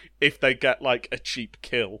sun, if they get, like, a cheap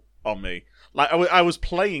kill on me. Like, I was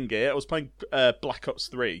playing it, I was playing Black Ops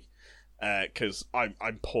 3, because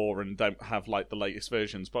I'm poor and don't have like the latest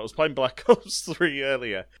versions, but I was playing Black Ops 3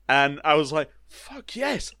 earlier and I was like, fuck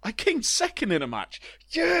yes, I came second in a match,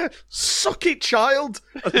 yeah, suck it, child.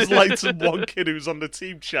 And there's like some one kid who was on the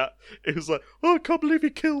team chat, it was like, oh, I can't believe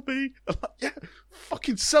he killed me. I'm like, yeah,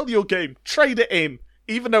 fucking sell your game, trade it in,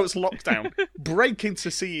 even though it's lockdown, break into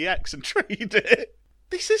CEX and trade it.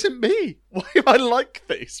 This isn't me. Why am I like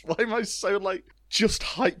this? Why am I so like just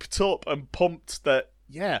hyped up and pumped that,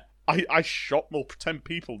 yeah, I shot more 10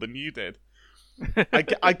 people than you did.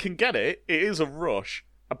 I can get it. It is a rush.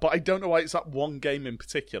 But I don't know why it's that one game in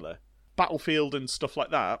particular. Battlefield and stuff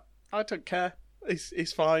like that, I don't care.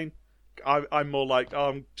 It's fine. I'm more like,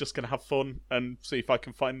 oh, I'm just going to have fun and see if I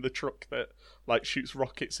can find the truck that like shoots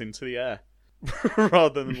rockets into the air.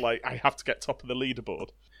 Rather than like, I have to get top of the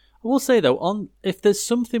leaderboard. I will say, though, if there's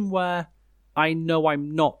something where I know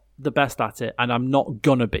I'm not the best at it and I'm not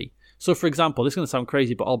going to be. So, for example, this is going to sound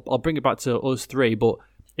crazy, but I'll bring it back to us three. But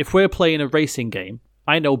if we're playing a racing game,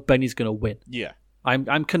 I know Benny's going to win. Yeah.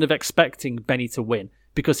 I'm kind of expecting Benny to win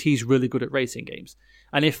because he's really good at racing games.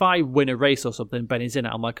 And if I win a race or something, Benny's in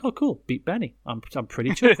it, I'm like, oh, cool, beat Benny. I'm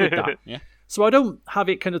pretty chuffed with that. Yeah. So I don't have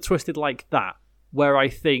it kind of twisted like that, where I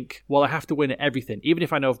think, well, I have to win at everything, even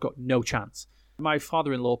if I know I've got no chance. My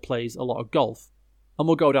father-in-law plays a lot of golf, and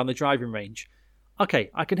we'll go down the driving range.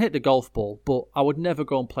 Okay, I can hit the golf ball, but I would never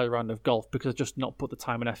go and play a round of golf because I've just not put the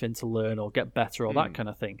time and effort in to learn or get better or that kind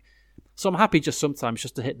of thing. So I'm happy just sometimes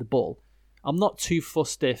just to hit the ball. I'm not too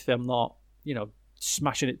fussed if I'm not,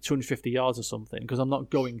 smashing it 250 yards or something because I'm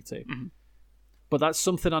not going to. Mm-hmm. But that's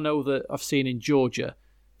something I know that I've seen in Georgia,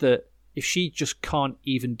 that if she just can't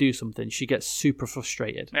even do something, she gets super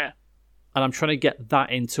frustrated. Yeah. And I'm trying to get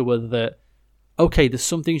that into her that, okay, there's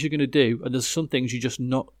some things you're going to do, and there's some things you're just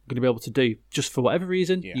not going to be able to do. Just for whatever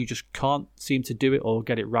reason, you just can't seem to do it or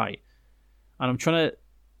get it right. And I'm trying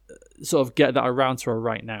to sort of get that around to her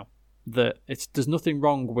right now. That there's nothing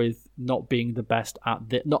wrong with not being the best at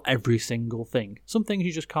not every single thing. Some things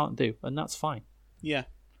you just can't do, and that's fine. Yeah.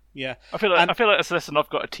 I feel like that's a lesson I've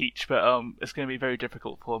got to teach, but it's going to be very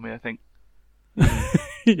difficult for me, I think.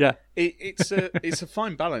 Yeah, it's a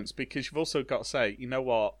fine balance, because you've also got to say, you know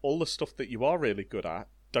what, all the stuff that you are really good at,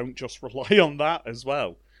 don't just rely on that as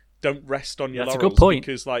well. Don't rest on your that's laurels, a good point.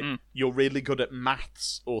 because you're really good at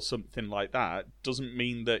maths or something like that doesn't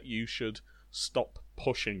mean that you should stop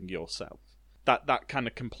pushing yourself. That kind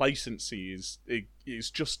of complacency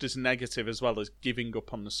is just as negative as well as giving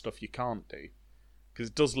up on the stuff you can't do. Because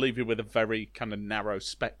it does leave you with a very kind of narrow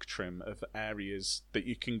spectrum of areas that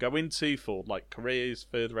you can go into for like careers,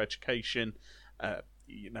 further education,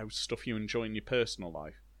 stuff you enjoy in your personal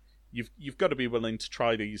life. You've got to be willing to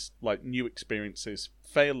try these like new experiences,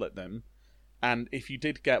 fail at them, and if you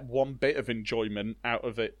did get one bit of enjoyment out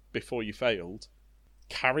of it before you failed,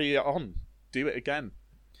 carry it on, do it again.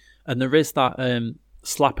 And there is that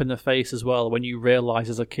slap in the face as well when you realise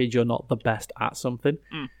as a kid you're not the best at something.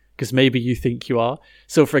 Because maybe you think you are.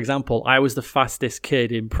 So, for example, I was the fastest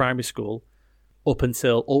kid in primary school up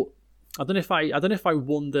until I don't know if I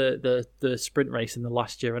won the sprint race in the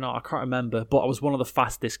last year or not. I can't remember, but I was one of the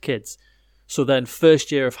fastest kids. So then,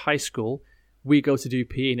 first year of high school, we go to do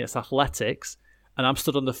PE and it's athletics, and I'm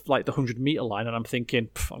stood on the 100-meter line, and I'm thinking,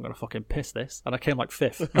 I'm gonna fucking piss this, and I came like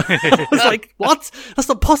 5th. I was like, what? That's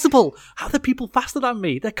not possible. How are there people faster than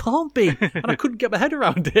me? There can't be. And I couldn't get my head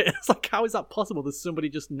around it. It's like, how is that possible? There's somebody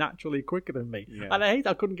just naturally quicker than me, and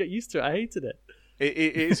I couldn't get used to it. I hated it.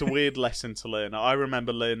 It is a weird lesson to learn. I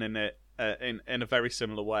remember learning it in a very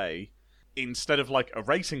similar way. Instead of like a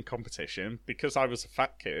racing competition, because I was a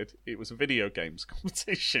fat kid, it was a video games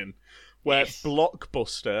competition where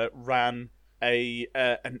Blockbuster ran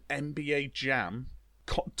an NBA Jam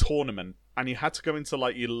tournament, and you had to go into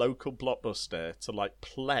like your local Blockbuster to like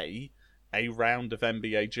play a round of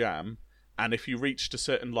NBA Jam, and if you reached a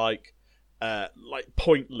certain like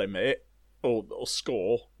point limit or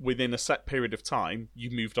score within a set period of time,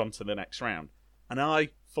 you moved on to the next round. And I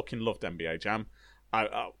fucking loved NBA Jam.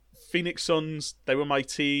 Phoenix Suns, they were my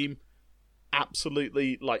team.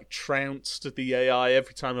 Absolutely like trounced the AI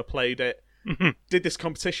every time I played it. Did this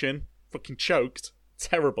competition, fucking choked,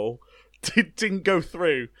 terrible, didn't go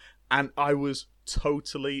through, and I was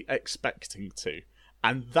totally expecting to.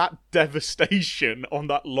 And that devastation on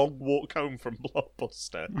that long walk home from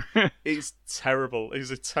Blockbuster is terrible. It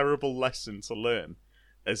is a terrible lesson to learn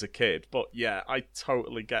as a kid. But yeah, I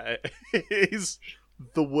totally get it. It is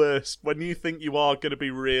the worst when you think you are going to be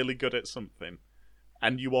really good at something,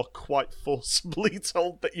 and you are quite forcibly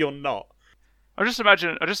told that you're not. I just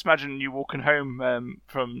imagine you walking home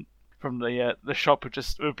from the shop with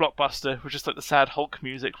Blockbuster with just like the sad Hulk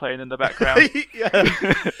music playing in the background.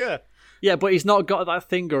 Yeah. Yeah, but he's not got that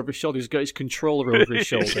thing over his shoulder. He's got his controller over his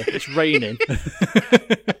shoulder. It's raining.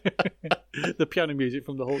 The piano music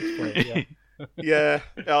from the Hulk playing. Yeah.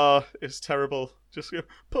 It's terrible. Just go,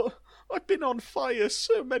 but I've been on fire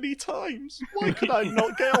so many times. Why could I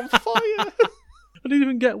not get on fire? I didn't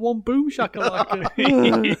even get one boom shakalaka.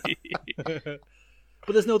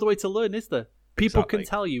 But there's no other way to learn, is there? People can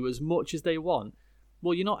tell you as much as they want.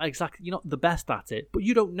 Well, you're not the best at it, but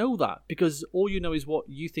you don't know that because all you know is what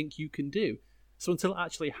you think you can do. So until it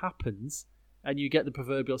actually happens and you get the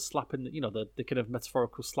proverbial slap in the kind of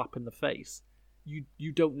metaphorical slap in the face,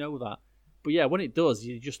 you don't know that. But yeah, when it does,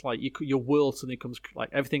 you just like your world suddenly comes like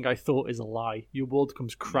everything I thought is a lie. Your world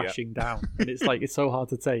comes crashing down, and it's like it's so hard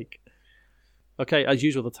to take. Okay, as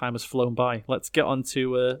usual, the time has flown by. Let's get on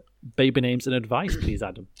to baby names and advice, please,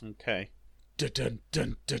 Adam. Okay. Dun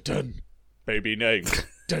dun dun dun. Baby names.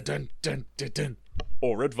 Dun dun dun dun dun.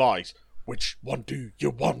 Or advice. Which one do you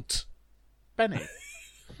want? Benny.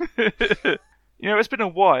 It's been a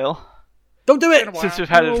while. Don't do it! Since we've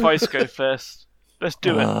had advice go first. Let's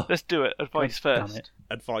do it. Let's do it. Advice first.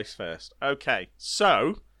 Advice first. Okay,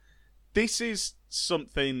 so this is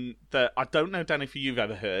something that I don't know, Danny, if you've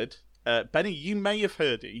ever heard. Benny, you may have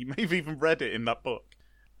heard it. You may have even read it in that book.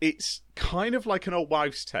 It's kind of like an old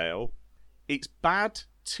wives' tale. It's bad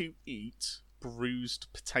to eat bruised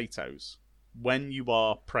potatoes when you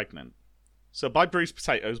are pregnant. So by bruised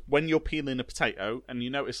potatoes, when you're peeling a potato and you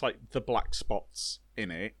notice like the black spots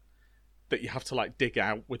in it that you have to like dig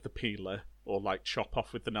out with the peeler or like chop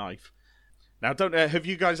off with the knife. Now, have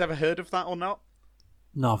you guys ever heard of that or not?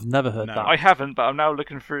 No, I've never heard that. I haven't, but I'm now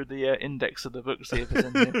looking through the index of the book to see if it's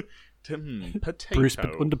in here.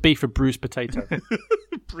 Potato. Under B for bruised potato.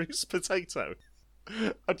 Bruised potato.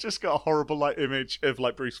 I just got a horrible image of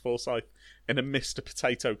Bruce Forsyth in a Mr.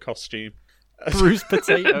 Potato costume. Bruce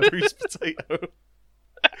Potato. Bruce Potato.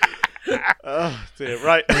 Oh dear.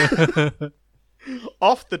 Right.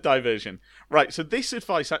 Off the diversion. Right, so this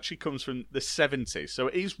advice actually comes from the 70s, so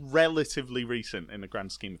it is relatively recent in the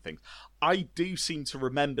grand scheme of things. I do seem to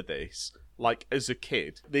remember this, as a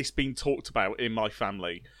kid, this being talked about in my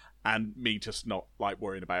family, and me just not,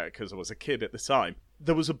 worrying about it because I was a kid at the time.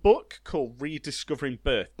 There was a book called Rediscovering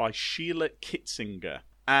Birth by Sheila Kitzinger,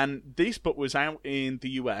 and this book was out in the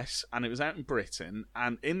US, and it was out in Britain,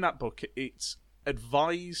 and in that book, it's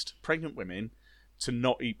advised pregnant women to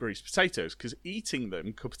not eat bruised potatoes, because eating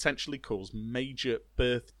them could potentially cause major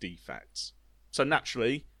birth defects. So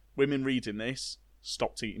naturally, women reading this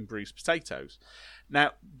stopped eating bruised potatoes.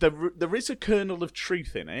 Now, there is a kernel of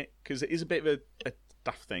truth in it, because it is a bit of a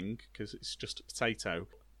daft thing, because it's just a potato.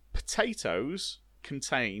 Potatoes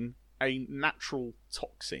contain a natural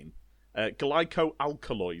toxin.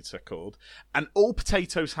 Glycoalkaloids are called, and all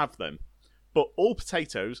potatoes have them. But all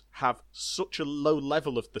potatoes have such a low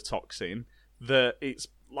level of the toxin that it's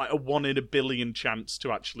a 1 in a billion chance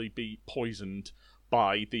to actually be poisoned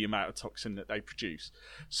by the amount of toxin that they produce.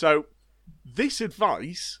 So this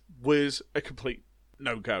advice was a complete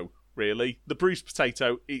no-go, really. The bruised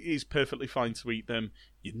potato, it is perfectly fine to eat them.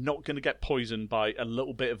 You're not going to get poisoned by a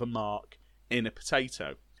little bit of a mark in a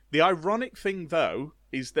potato. The ironic thing, though,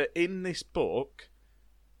 is that in this book,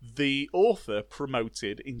 the author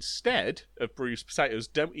promoted, instead of bruised potatoes,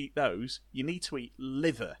 don't eat those, you need to eat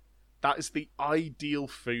liver. That is the ideal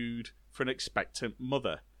food for an expectant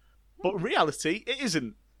mother. But in reality, it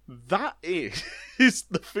isn't. That is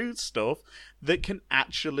the food stuff that can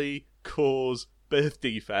actually cause birth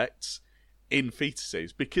defects in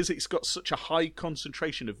fetuses, because it's got such a high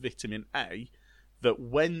concentration of vitamin A that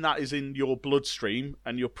when that is in your bloodstream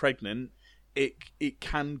and you're pregnant, it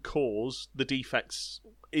can cause the defects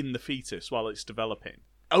in the fetus while it's developing.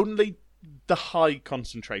 Only the high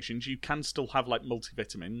concentrations, you can still have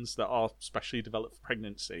multivitamins that are specially developed for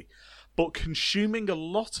pregnancy, but consuming a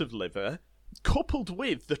lot of liver, coupled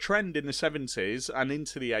with the trend in the 70s and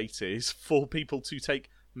into the 80s for people to take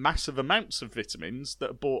massive amounts of vitamins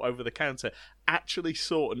that are bought over the counter, actually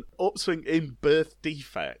saw an upswing in birth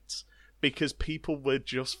defects because people were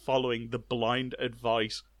just following the blind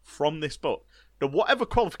advice from this book. Now, whatever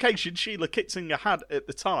qualification Sheila Kitzinger had at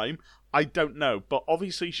the time, I don't know, but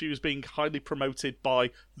obviously she was being highly promoted by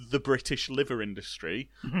the British liver industry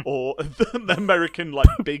or the American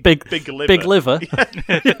big liver. Big liver.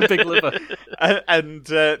 Big liver. And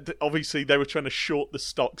obviously they were trying to short the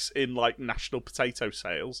stocks in national potato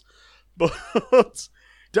sales. But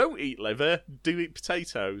don't eat liver, do eat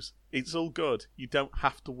potatoes. It's all good. You don't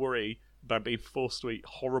have to worry about being forced to eat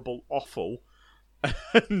horrible offal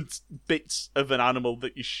and bits of an animal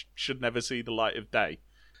that you should never see the light of day.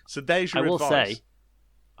 So there's your advice.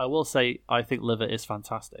 I will say, I think liver is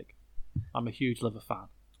fantastic. I'm a huge liver fan.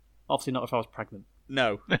 Obviously not if I was pregnant.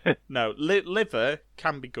 No. Liver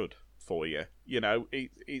can be good for you. You know,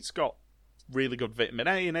 it's got really good vitamin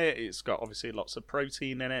A in it. It's got obviously lots of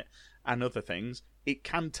protein in it and other things. It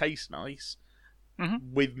can taste nice.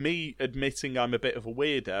 Mm-hmm. With me admitting I'm a bit of a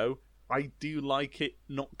weirdo, I do like it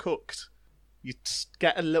not cooked. You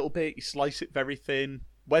get a little bit, you slice it very thin.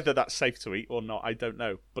 Whether that's safe to eat or not, I don't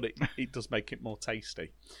know. But it does make it more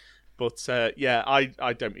tasty. But yeah,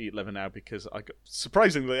 I don't eat liver now because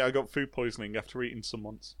surprisingly I got food poisoning after eating some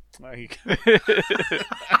once. There you go.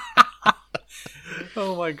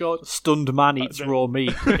 Oh my god! Stunned man eats raw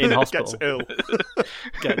meat in hospital.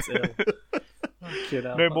 Gets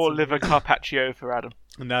ill. No more liver carpaccio for Adam.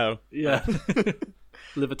 No. Yeah.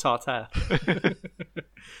 Liver tartare.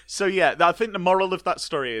 So yeah, I think the moral of that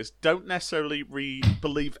story is don't necessarily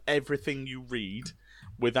believe everything you read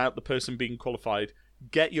without the person being qualified.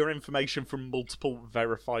 Get your information from multiple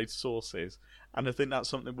verified sources. And I think that's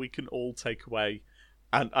something we can all take away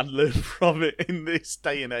and learn from it in this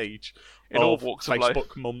day and age. In all walks of life.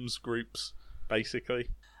 Facebook mums groups, basically.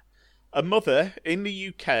 A mother in the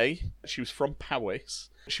UK, she was from Powys,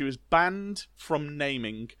 she was banned from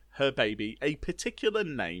naming her baby a particular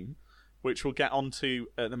name, which we'll get onto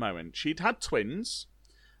at the moment. She'd had twins,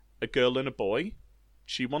 a girl and a boy.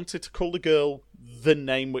 She wanted to call the girl the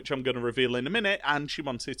name which I'm going to reveal in a minute, and she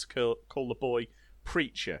wanted to call the boy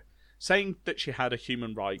Preacher, saying that she had a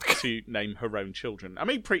human right to name her own children. I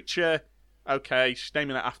mean, Preacher, okay, she's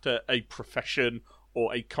naming it after a profession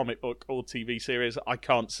or a comic book or TV series, I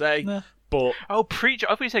can't say. Nah. But oh, Preacher!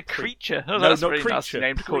 I thought you said Creature. Oh, no, that's not a really Creature. nasty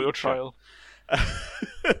name to call your child.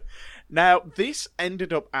 Now, this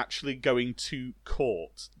ended up actually going to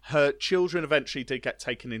court. Her children eventually did get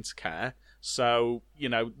taken into care, So,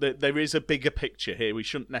 there is a bigger picture here. We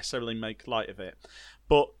shouldn't necessarily make light of it.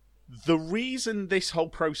 But the reason this whole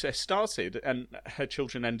process started and her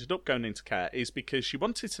children ended up going into care is because she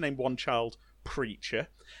wanted to name one child Preacher.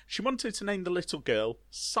 She wanted to name the little girl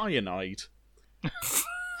Cyanide.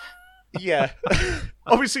 Yeah.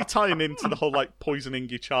 Obviously tying into the whole, poisoning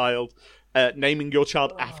your child, naming your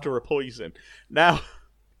child after a poison. Now,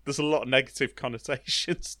 there's a lot of negative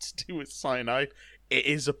connotations to do with cyanide. It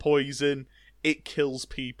is a poison. It kills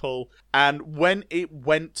people. And when it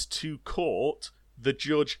went to court, the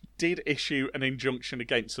judge did issue an injunction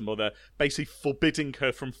against the mother, basically forbidding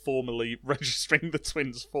her from formally registering the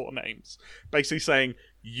twins' forenames. Basically saying,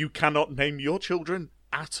 you cannot name your children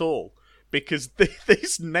at all, because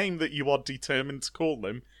this name that you are determined to call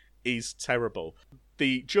them is terrible.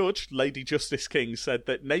 The judge, Lady Justice King, said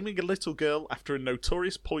that naming a little girl after a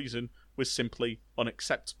notorious poison was simply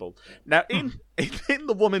unacceptable. Now, in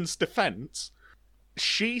the woman's defence,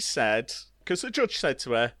 she said, because the judge said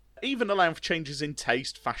to her, even allowing for changes in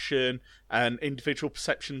taste, fashion, and individual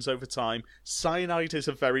perceptions over time, cyanide is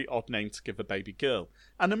a very odd name to give a baby girl.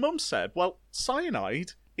 And her mum said, well,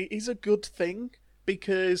 cyanide, it is a good thing,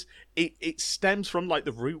 because it stems from,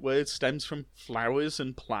 the root word stems from flowers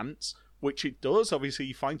and plants, which it does. Obviously,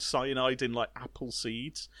 you find cyanide in, apple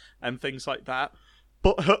seeds and things like that.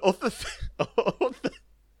 But her other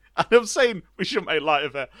and I'm saying we shouldn't make light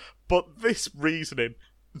of her, but this reasoning,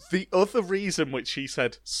 the other reason which she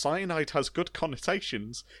said cyanide has good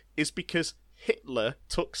connotations is because Hitler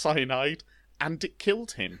took cyanide and it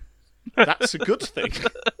killed him. That's a good thing.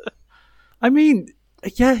 I mean,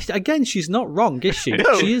 yeah, again, she's not wrong, is she?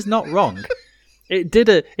 No. She is not wrong. It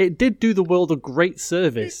did do the world a great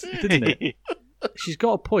service, didn't it? She's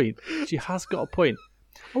got a point. She has got a point.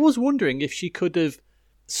 I was wondering if she could have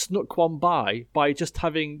snuck one by just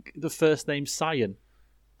having the first name Cyan.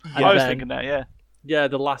 Yeah, I was thinking that, yeah. Yeah,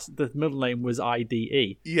 the middle name was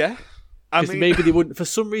IDE. Yeah. Because maybe they wouldn't, for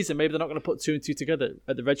some reason, maybe they're not going to put two and two together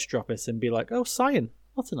at the registry office and be like, oh, Cyan,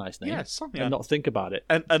 that's a nice name. Yeah, Cyan. And not think about it.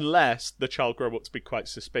 And unless the child grow up to be quite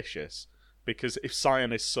suspicious, because if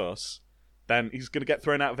Cyan is sus, then he's going to get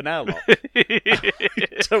thrown out of an airlock.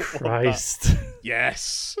 Don't Christ. want that.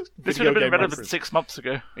 Yes. This would have been relevant 6 months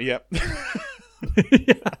ago. Yep.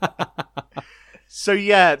 So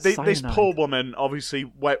yeah, this Cyanide. poor woman obviously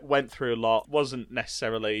went through a lot, wasn't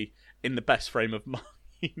necessarily in the best frame of mind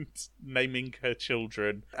naming her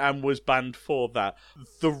children, and was banned for that.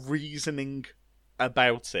 The reasoning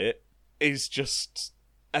about it is just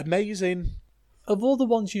amazing. Of all the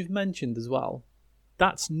ones you've mentioned as well,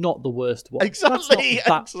 that's not the worst one. Exactly.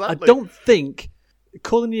 Exactly. I don't think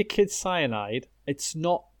calling your kid cyanide, it's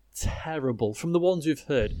not terrible from the ones we've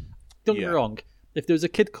heard. Don't get me wrong. If there was a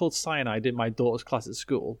kid called Cyanide in my daughter's class at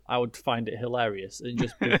school, I would find it hilarious and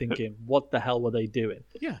just be thinking, what the hell were they doing?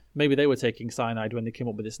 Yeah. Maybe they were taking cyanide when they came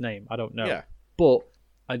up with this name. I don't know. Yeah. But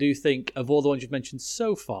I do think of all the ones you've mentioned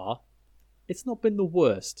so far, it's not been the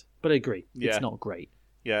worst. But I agree. Yeah. It's not great.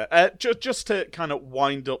 Yeah. Just to kind of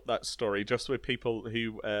wind up that story, just with people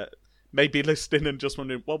who may be listening and just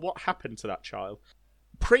wondering, well, what happened to that child?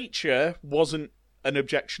 Preacher wasn't an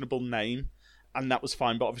objectionable name, and that was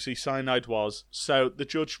fine, but obviously Cyanide was. So the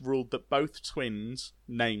judge ruled that both twins'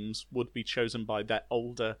 names would be chosen by their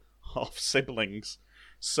older half-siblings.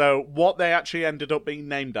 So what they actually ended up being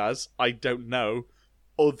named as, I don't know.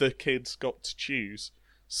 Other kids got to choose.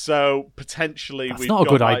 So potentially That's we've not a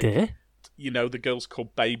got, good idea. The girl's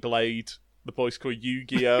called Beyblade, the boy's called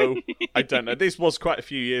Yu-Gi-Oh! I don't know. This was quite a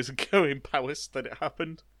few years ago in Powys that it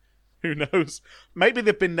happened. Who knows? Maybe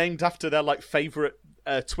they've been named after their favourite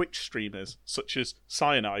Twitch streamers, such as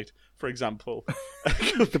Cyanide, for example.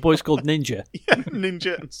 The boy's called Ninja. Yeah,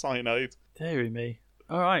 Ninja and Cyanide. Deary me.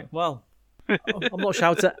 All right. Well, I'm not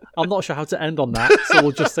sure how to end on that. So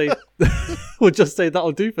we'll just say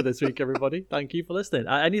that'll do for this week, everybody. Thank you for listening.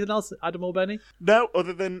 Anything else, Adam or Benny? No,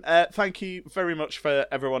 other than thank you very much for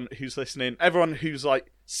everyone who's listening, everyone who's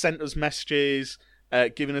sent us messages.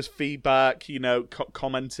 Giving us feedback,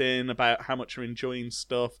 commenting about how much you're enjoying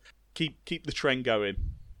stuff. Keep the trend going.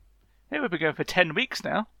 Yeah, we've been going for 10 weeks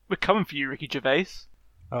now. We're coming for you, Ricky Gervais.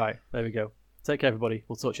 All right, there we go. Take care, everybody.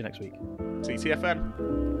 We'll talk to you next week.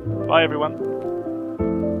 TTFN. Bye, everyone.